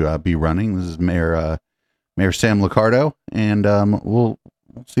seems to be running. This is Mayor Sam Liccardo, and we'll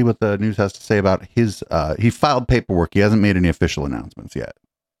see what the news has to say about his. He filed paperwork. He hasn't made any official announcements yet.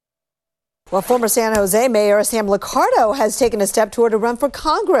 Well, former San Jose Mayor Sam Liccardo has taken a step toward a run for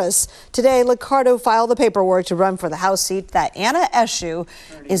Congress. Today, Liccardo filed the paperwork to run for the House seat that Anna Eshoo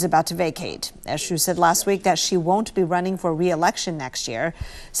is about to vacate. Eshoo said last week that she won't be running for re-election next year.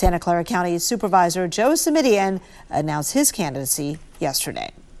 Santa Clara County Supervisor Joe Simitian announced his candidacy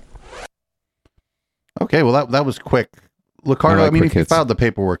yesterday. Okay, well, that was quick. Liccardo, I mean, if he filed the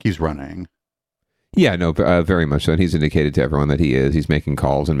paperwork, he's running. Yeah, no, very much so. And he's indicated to everyone that he is. He's making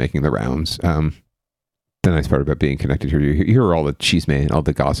calls and making the rounds. The nice part about being connected here, you hear all the chisme, all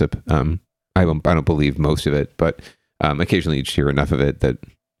the gossip. I don't believe most of it, but occasionally you just hear enough of it that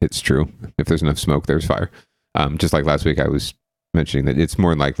it's true. If there's enough smoke, there's fire. Just like last week, I was mentioning that it's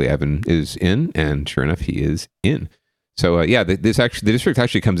more than likely Evan is in, and sure enough, he is in. So the district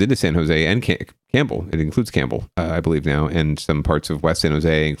actually comes into San Jose and Campbell. It includes Campbell, I believe now, and some parts of West San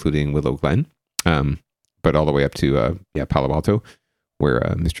Jose, including Willow Glen. But all the way up to Palo Alto, where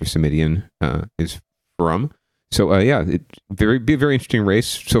Mr. Simitian is from. So it'd be a very interesting race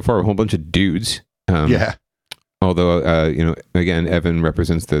so far. A whole bunch of dudes. Although again, Evan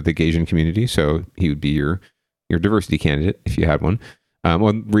represents the Gaysian community, so he would be your diversity candidate if you had one.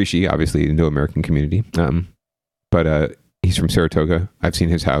 Well, Rishi, obviously, Indo-American community. But he's from Saratoga. I've seen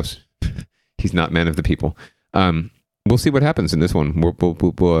his house. He's not man of the people. We'll see what happens in this one.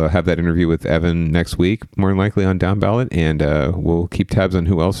 We'll have that interview with Evan next week, more than likely on Down Ballot, and we'll keep tabs on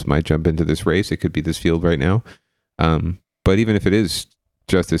who else might jump into this race. It could be this field right now. But even if it is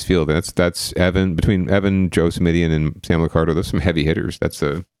just this field, that's Evan, between Evan, Joe Simitian, and Sam Liccardo. Those are some heavy hitters. That's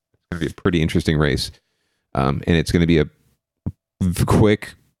going to be a pretty interesting race. And it's going to be a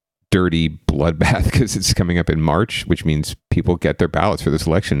quick, dirty bloodbath because it's coming up in March, which means people get their ballots for this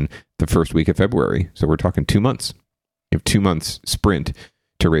election the first week of February. So we're talking 2 months. You have 2 months sprint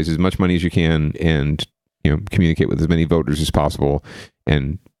to raise as much money as you can and, communicate with as many voters as possible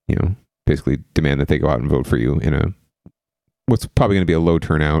and, basically demand that they go out and vote for you in what's probably going to be a low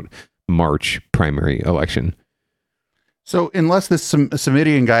turnout March primary election. So unless this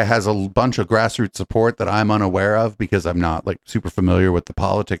Simitian guy has a bunch of grassroots support that I'm unaware of because I'm not super familiar with the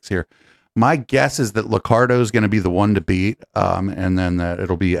politics here, my guess is that Liccardo is going to be the one to beat, and then that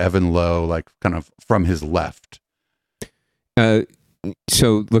it'll be Evan Lowe, kind of from his left. So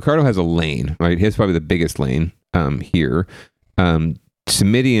Liccardo has a lane, right? He has probably the biggest lane here.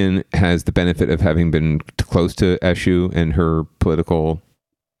 Simitian has the benefit of having been close to Eshoo and her political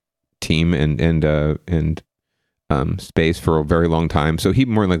team and space for a very long time. So he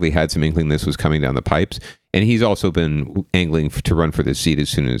more likely had some inkling this was coming down the pipes. And he's also been angling to run for this seat as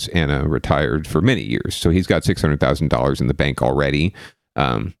soon as Anna retired for many years. So he's got $600,000 in the bank already.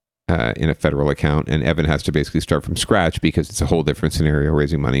 In a federal account, and Evan has to basically start from scratch because it's a whole different scenario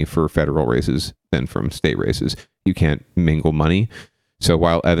raising money for federal races than from state races. You can't mingle money. So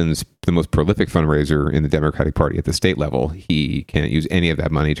while Evan's the most prolific fundraiser in the Democratic Party at the state level, he can't use any of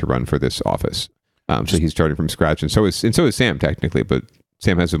that money to run for this office. So he's starting from scratch, and so is Sam technically, but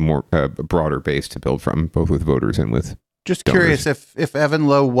Sam has a broader base to build from, both with voters and with. Just donors. curious if Evan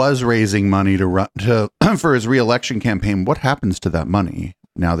Lowe was raising money to run for his re-election campaign, what happens to that money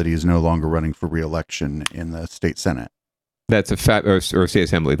now that he is no longer running for re-election in the state Senate? That's or state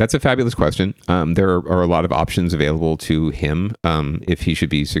assembly. That's a fabulous question. There are a lot of options available to him if he should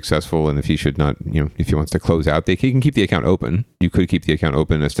be successful and if he should not. If he wants to close out, he can keep the account open. You could keep the account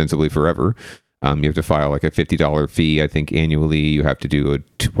open ostensibly forever. You have to file like a $50 fee, I think, annually. You have to do a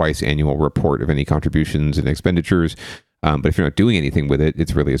twice annual report of any contributions and expenditures. But if you're not doing anything with it,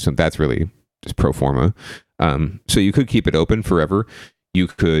 it's really that's really just pro forma. So you could keep it open forever. You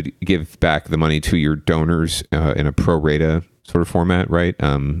could give back the money to your donors in a pro rata sort of format, right?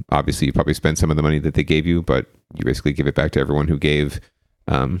 Obviously, you probably spend some of the money that they gave you, but you basically give it back to everyone who gave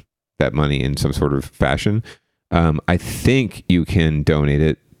that money in some sort of fashion. I think you can donate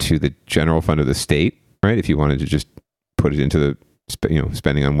it to the general fund of the state, right? If you wanted to just put it into the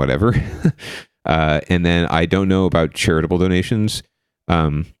spending on whatever. And then I don't know about charitable donations.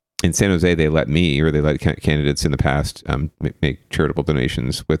 In San Jose, they let candidates in the past make charitable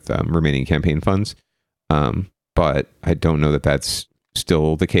donations with remaining campaign funds. But I don't know that that's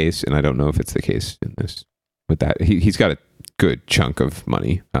still the case, and I don't know if it's the case in this. With that, he's got a good chunk of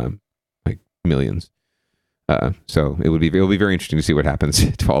money, like millions. So it'll be very interesting to see what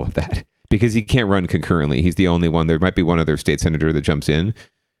happens to all of that, because he can't run concurrently. He's the only one. There might be one other state senator that jumps in,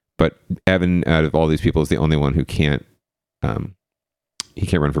 but Evan, out of all these people, is the only one who can't. He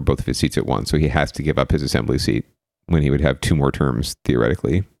can't run for both of his seats at once, so he has to give up his assembly seat when he would have 2 more terms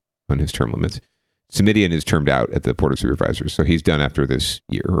theoretically on his term limits. Simidian is termed out at the Board of Supervisors, so he's done after this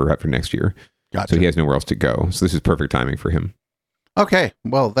year or after next year. Gotcha. So he has nowhere else to go. So this is perfect timing for him. Okay,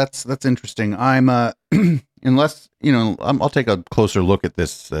 well that's interesting. I'm unless I'll take a closer look at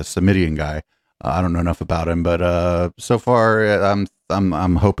this Simidian guy. I don't know enough about him, but so far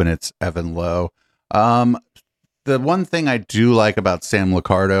I'm hoping it's Evan Lowe. The one thing I do like about Sam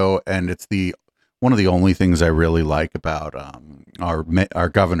Liccardo, and it's one of the only things I really like about our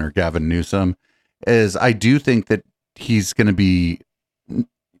governor Gavin Newsom, is I do think that he's going to be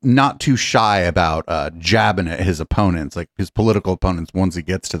not too shy about jabbing at his opponents, like his political opponents, once he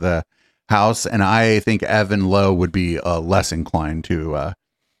gets to the House. And I think Evan Lowe would be less inclined to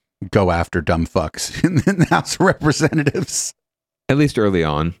go after dumb fucks in the House of Representatives. At least early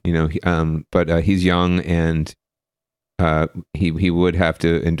on, but he's young, and he would have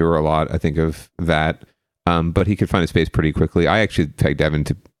to endure a lot, I think, of that. But he could find a space pretty quickly. I actually pegged Evan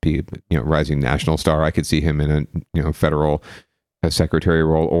to be, rising national star. I could see him in a, federal secretary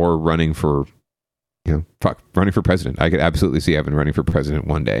role, or running for president. I could absolutely see Evan running for president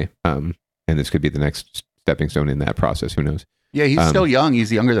one day. And this could be the next stepping stone in that process. Who knows? Yeah, he's still young.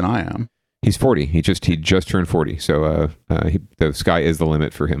 He's younger than I am. He's 40. He just turned 40. So the sky is the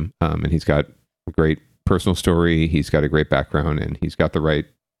limit for him. And he's got a great personal story. He's got a great background, and he's got the right,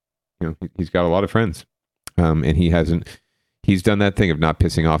 he's got a lot of friends. And he's done that thing of not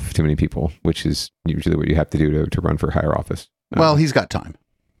pissing off too many people, which is usually what you have to do to run for higher office. Well, he's got time.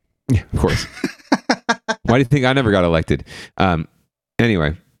 Yeah, of course. Why do you think I never got elected?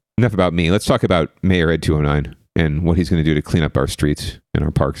 Anyway, enough about me. Let's talk about Mayor Ed 209 and what he's going to do to clean up our streets and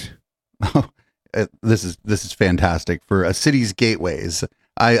our parks. Oh, this is fantastic for a city's gateways.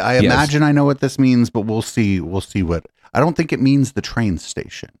 I imagine I know what this means, but we'll see what. I don't think it means the train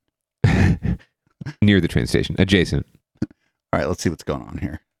station. Near the train station, adjacent. All right, let's see what's going on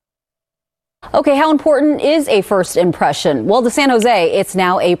here. Okay, how important is a first impression? Well, to San Jose, it's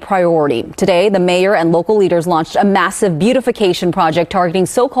now a priority. Today, the mayor and local leaders launched a massive beautification project targeting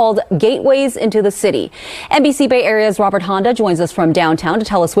so-called gateways into the city. NBC Bay Area's Robert Honda joins us from downtown to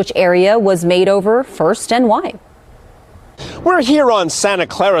tell us which area was made over first and why. We're here on Santa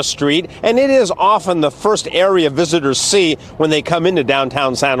Clara Street, and it is often the first area visitors see when they come into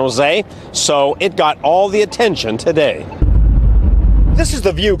downtown San Jose, so it got all the attention today. This is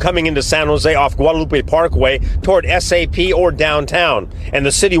the view coming into San Jose off Guadalupe Parkway toward SAP or downtown, and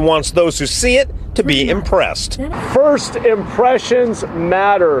the city wants those who see it to be impressed. First impressions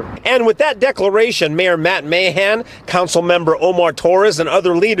matter. And with that declaration, Mayor Matt Mahan, Council Member Omar Torres, and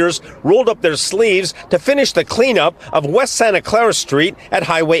other leaders rolled up their sleeves to finish the cleanup of West Santa Clara Street at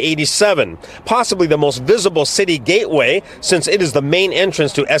Highway 87, possibly the most visible city gateway since it is the main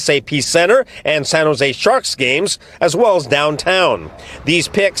entrance to SAP Center and San Jose Sharks games, as well as downtown. These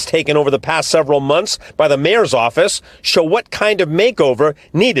pics, taken over the past several months by the mayor's office, show what kind of makeover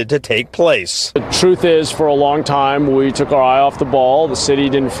needed to take place. The truth is, for a long time, we took our eye off the ball. The city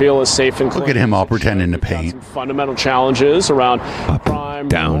didn't feel as safe and clean. Look at him all pretending to paint. Fundamental challenges around crime,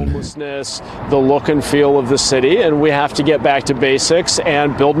 homelessness, the look and feel of the city, and we have to get back to basics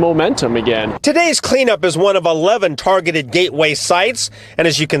and build momentum again. Today's cleanup is one of 11 targeted gateway sites, and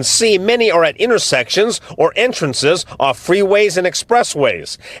as you can see, many are at intersections or entrances off freeways and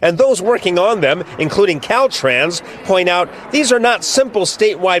expressways. And those working on them, including Caltrans, point out these are not simple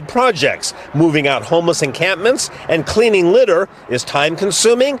statewide projects. Moving out homeless encampments and cleaning litter is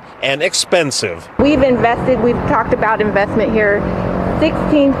time-consuming and expensive. We've talked about investment here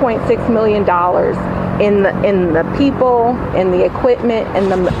 $16.6 million in the people, in the equipment,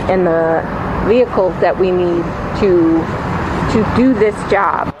 and the vehicles that we need to do this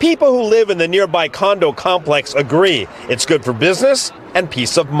job. People who live in the nearby condo complex agree it's good for business and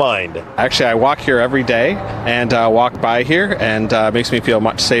peace of mind. Actually, I walk here every day and walk by here, and makes me feel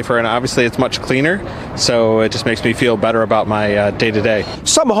much safer, and obviously it's much cleaner, so it just makes me feel better about my day-to-day.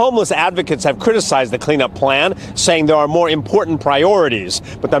 Some homeless advocates have criticized the cleanup plan, saying there are more important priorities.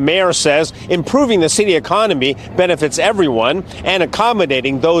 But the mayor says improving the city economy benefits everyone, and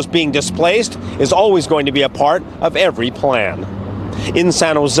accommodating those being displaced is always going to be a part of every plan. In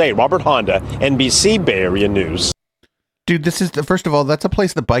San Jose, Robert Honda, NBC Bay Area News. Dude, this is, first of all, that's a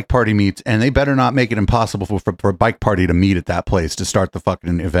place the bike party meets, and they better not make it impossible for a bike party to meet at that place to start the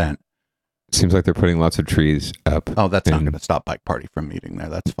fucking event. Seems like they're putting lots of trees up. Oh, that's not going to stop bike party from meeting there.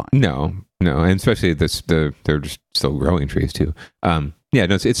 That's fine. No, and especially they're just still growing trees too. Yeah,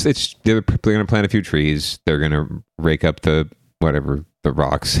 no, it's they're going to plant a few trees. They're going to rake up the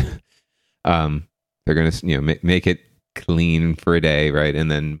rocks. They're going to make it clean for a day, right,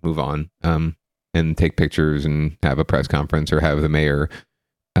 and then move on. And take pictures and have a press conference or have the mayor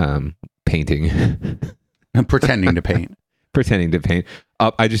painting. Pretending to paint. Pretending to paint.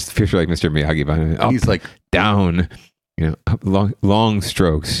 Up, I just picture like Mr. Miyagi behind me. Up, he's like, down, up, long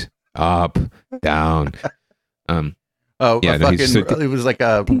strokes. Up, down. It was like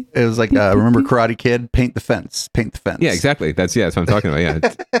remember Karate Kid? Paint the fence. Yeah, exactly. That's what I'm talking about. Yeah.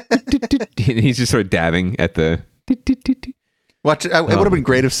 He's just sort of dabbing at the. Watch. It would have been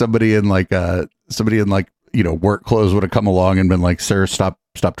great if somebody in work clothes would have come along and been like, "Sir, stop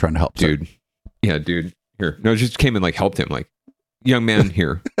trying to help, dude." Sir. Yeah, dude. Here, no, just came and helped him. Like, young man,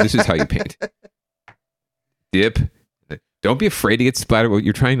 here. This is how you paint. Dip. Don't be afraid to get splattered.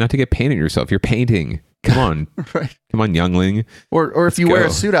 You're trying not to get paint on yourself. You're painting. Come on, right? Come on, youngling. Or if you wear a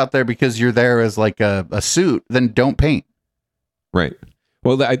suit out there because you're there as like a suit, then don't paint. Right.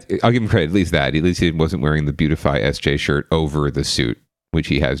 Well, I'll give him credit. At least he wasn't wearing the Beautify SJ shirt over the suit, which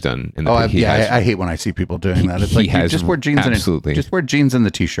he has done. In the I hate when I see people doing that. It's like, just wear jeans absolutely. Just wear jeans and the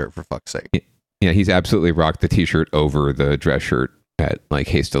t-shirt, for fuck's sake. Yeah, he's absolutely rocked the t-shirt over the dress shirt at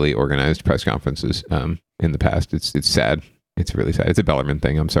hastily organized press conferences in the past. It's sad. It's really sad. It's a Bellarmine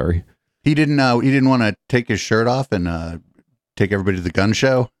thing. I'm sorry. He didn't want to take his shirt off and take everybody to the gun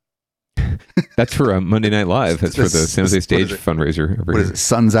show. That's for Monday Night Live. That's for the San Jose Stage fundraiser. What is it?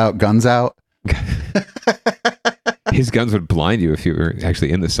 Suns out, guns out. His guns would blind you if you were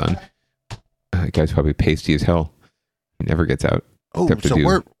actually in the sun. That guy's probably pasty as hell. He never gets out. Oh,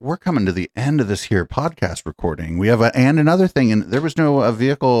 so we're coming to the end of this here podcast recording. We have another thing, and there was no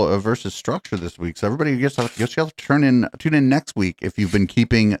vehicle versus structure this week. So everybody guess you'll have to tune in next week if you've been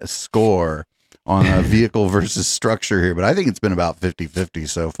keeping score on a vehicle versus structure here. But I think it's been about 50-50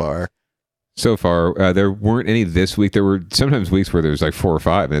 so far. So far, there weren't any this week. There were sometimes weeks where there's 4 or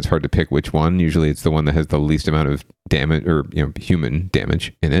 5, and it's hard to pick which one. Usually, it's the one that has the least amount of damage or human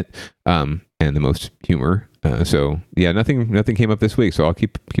damage in it, and the most humor. So yeah, nothing came up this week. So I'll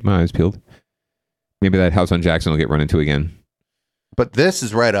keep my eyes peeled. Maybe that house on Jackson will get run into again. But this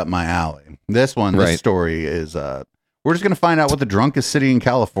is right up my alley. This story is. We're just gonna find out what the drunkest city in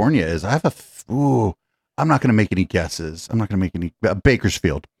California is. I have I'm not gonna make any guesses. I'm not gonna make any.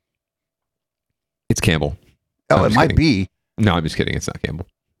 Bakersfield. It's Campbell. Oh, it might be. No, I'm just kidding. It's not Campbell.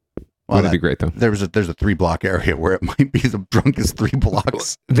 Well, that'd be great though. There's a 3-block area where it might be the drunkest 3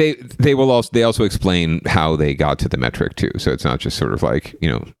 blocks. They also explain how they got to the metric too, so it's not just sort of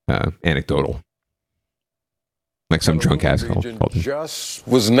anecdotal. Like some drunk asshole. Just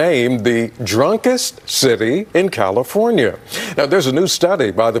was named the drunkest city in California. Now, there's a new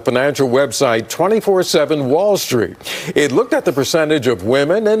study by the financial website 24/7 Wall Street. It looked at the percentage of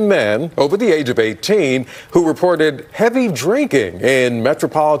women and men over the age of 18 who reported heavy drinking in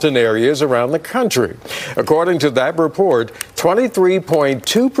metropolitan areas around the country. According to that report,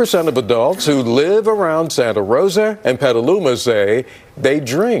 23.2% of adults who live around Santa Rosa and Petaluma say they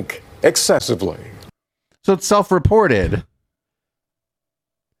drink excessively. So it's self-reported.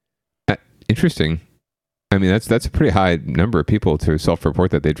 Interesting. I mean, that's a pretty high number of people to self-report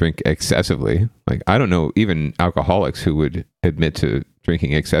that they drink excessively. I don't know even alcoholics who would admit to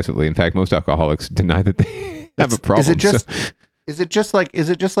drinking excessively. In fact, most alcoholics deny that they have a problem. Is it just like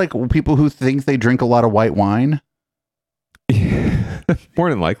people who think they drink a lot of white wine?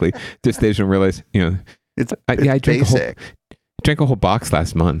 More than likely. Just they don't realize, it's I drank a whole box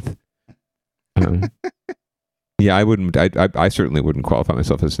last month. Yeah, I wouldn't. I certainly wouldn't qualify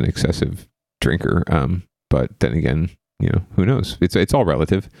myself as an excessive drinker. But then again, who knows? It's all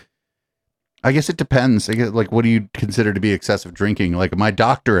relative. I guess it depends. I guess, like, what do you consider to be excessive drinking? Like, my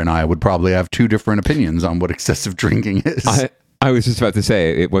doctor and I would probably have two different opinions on what excessive drinking is. I was just about to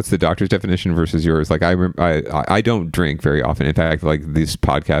say, what's the doctor's definition versus yours? Like, I don't drink very often. In fact, like, this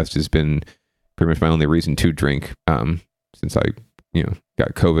podcast has been pretty much my only reason to drink since I,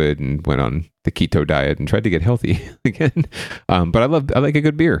 got COVID and went on the keto diet and tried to get healthy again. But I like a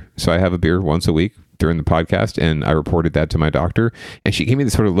good beer. So I have a beer once a week during the podcast, and I reported that to my doctor, and she gave me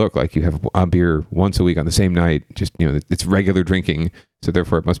this sort of look like, you have a beer once a week on the same night, just, it's regular drinking, so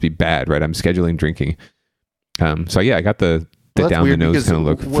therefore it must be bad, right? I'm scheduling drinking. So yeah, I got the down the nose kind of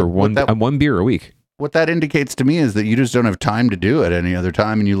look for one beer a week. What that indicates to me is that you just don't have time to do it any other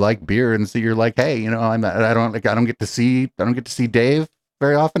time, and you like beer, and so you're like, hey, I don't get to see Dave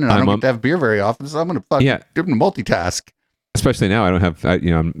very often, and I don't get to have beer very often, so I'm gonna multitask. Especially now, I don't have,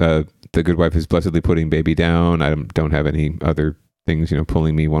 I'm the good wife is blessedly putting baby down. I don't have any other things,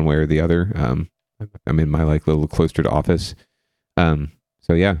 pulling me one way or the other. I'm in my little cloistered office. So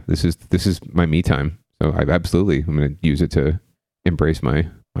yeah, this is my me time. So I'm going to use it to embrace my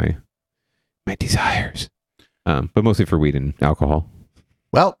desires, but mostly for weed and alcohol.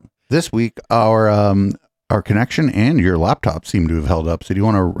 Well, this week our connection and your laptop seem to have held up. So do you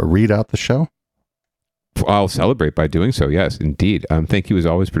want to read out the show? I'll celebrate by doing so. Yes, indeed. Thank you as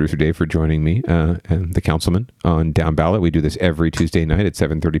always, Producer Dave, for joining me and the councilman on Down Ballot. We do this every Tuesday night at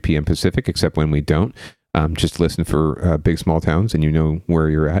 7:30 p.m. Pacific, except when we don't. Just listen for big, small towns, and where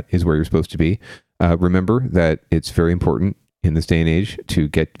you're at is where you're supposed to be. Remember that it's very important in this day and age to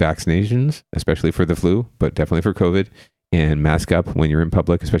get vaccinations, especially for the flu, but definitely for COVID, and mask up when you're in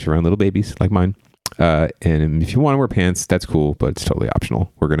public, especially around little babies like mine. And if you want to wear pants, that's cool, but it's totally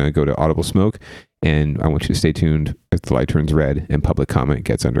optional. We're going to go to Audible Smoke, and I want you to stay tuned as the light turns red and public comment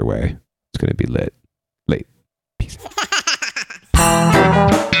gets underway. It's going to be lit. Late. Peace.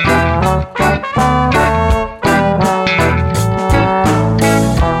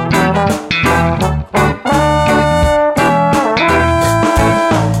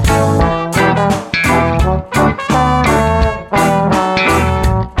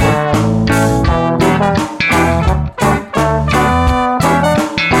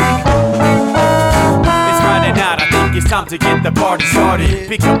 Time to get the party started.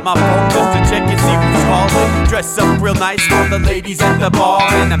 Pick up my phone just to check and see who's calling. Dress up real nice for the ladies at the bar,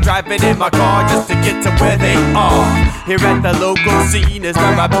 and I'm driving in my car just to get to where they are. Here at the local scene is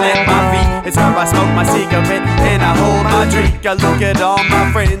where I plant my feet. It's where I smoke my cigarette and I hold my drink. I look at all my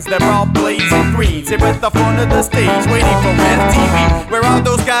friends, they're all blazing green. Here at the front of the stage waiting for MTV. Where are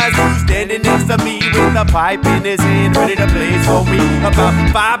those guys who's standing next to me with a pipe in his hand ready to blaze for me? About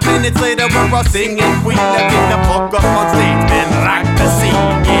 5 minutes later we're all singing Queen. Now get the fuck up on stage, man, rock the scene,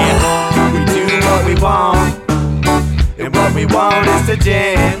 yeah. We do what we want, and what we want is to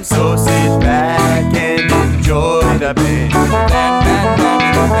jam. So sit back and enjoy the band.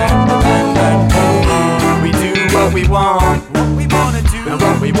 We do what we want, and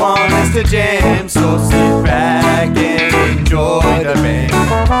what we want is to jam. So sit back and enjoy the band.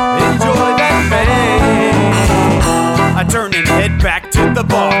 Enjoy that band. I turn and head back to the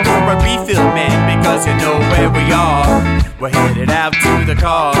bar for a refill, man, because you know where we are. We're headed out to the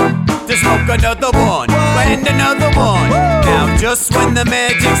car to smoke another one and another one. Now just when the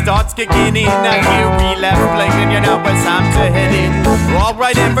magic starts kicking in, I hear relapse playing, it's time to head in.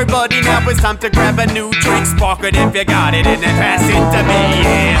 Alright everybody, now it's time to grab a new drink, spark it if you got it, and then pass it to me,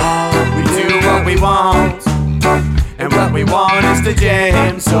 yeah. We do what we want, and what we want is to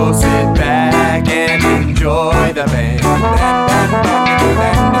jam. So sit back and enjoy the band.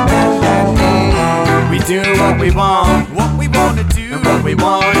 We do what we want to do, and what we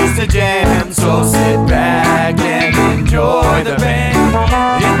want is to jam. So sit back and enjoy the band.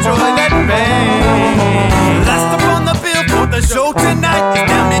 Enjoy that band. Last up on the bill for the show tonight is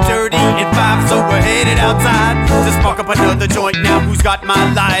Down and Dirty at 5, so we're headed outside to spark up another joint. Now who's got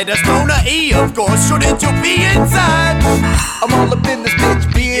my lighter? Stoner E, of course, shouldn't you be inside? I'm all up in this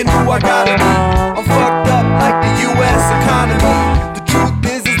bitch, being who I gotta be. I'm fucked up like the U.S. economy. The truth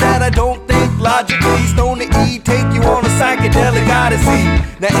is that I don't think logically. Stoner E take you on a psychedelic odyssey.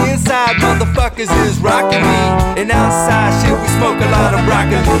 Now inside motherfuckers is rocking me, and outside shit we smoke a lot of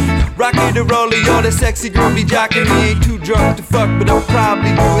broccoli. Rocky the roller, yo, that sexy girl be jocking me. Ain't too drunk to fuck, but I'll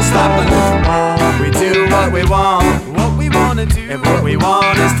probably do it sloppily. We do what we want to do, and what we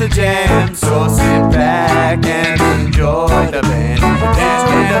want is to jam. So sit back and enjoy the band.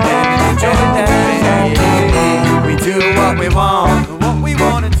 Enjoy the band, enjoy the band. We do what we want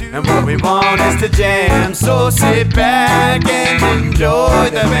to do, and what we want is to jam. So sit back and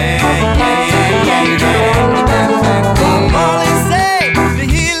enjoy the band.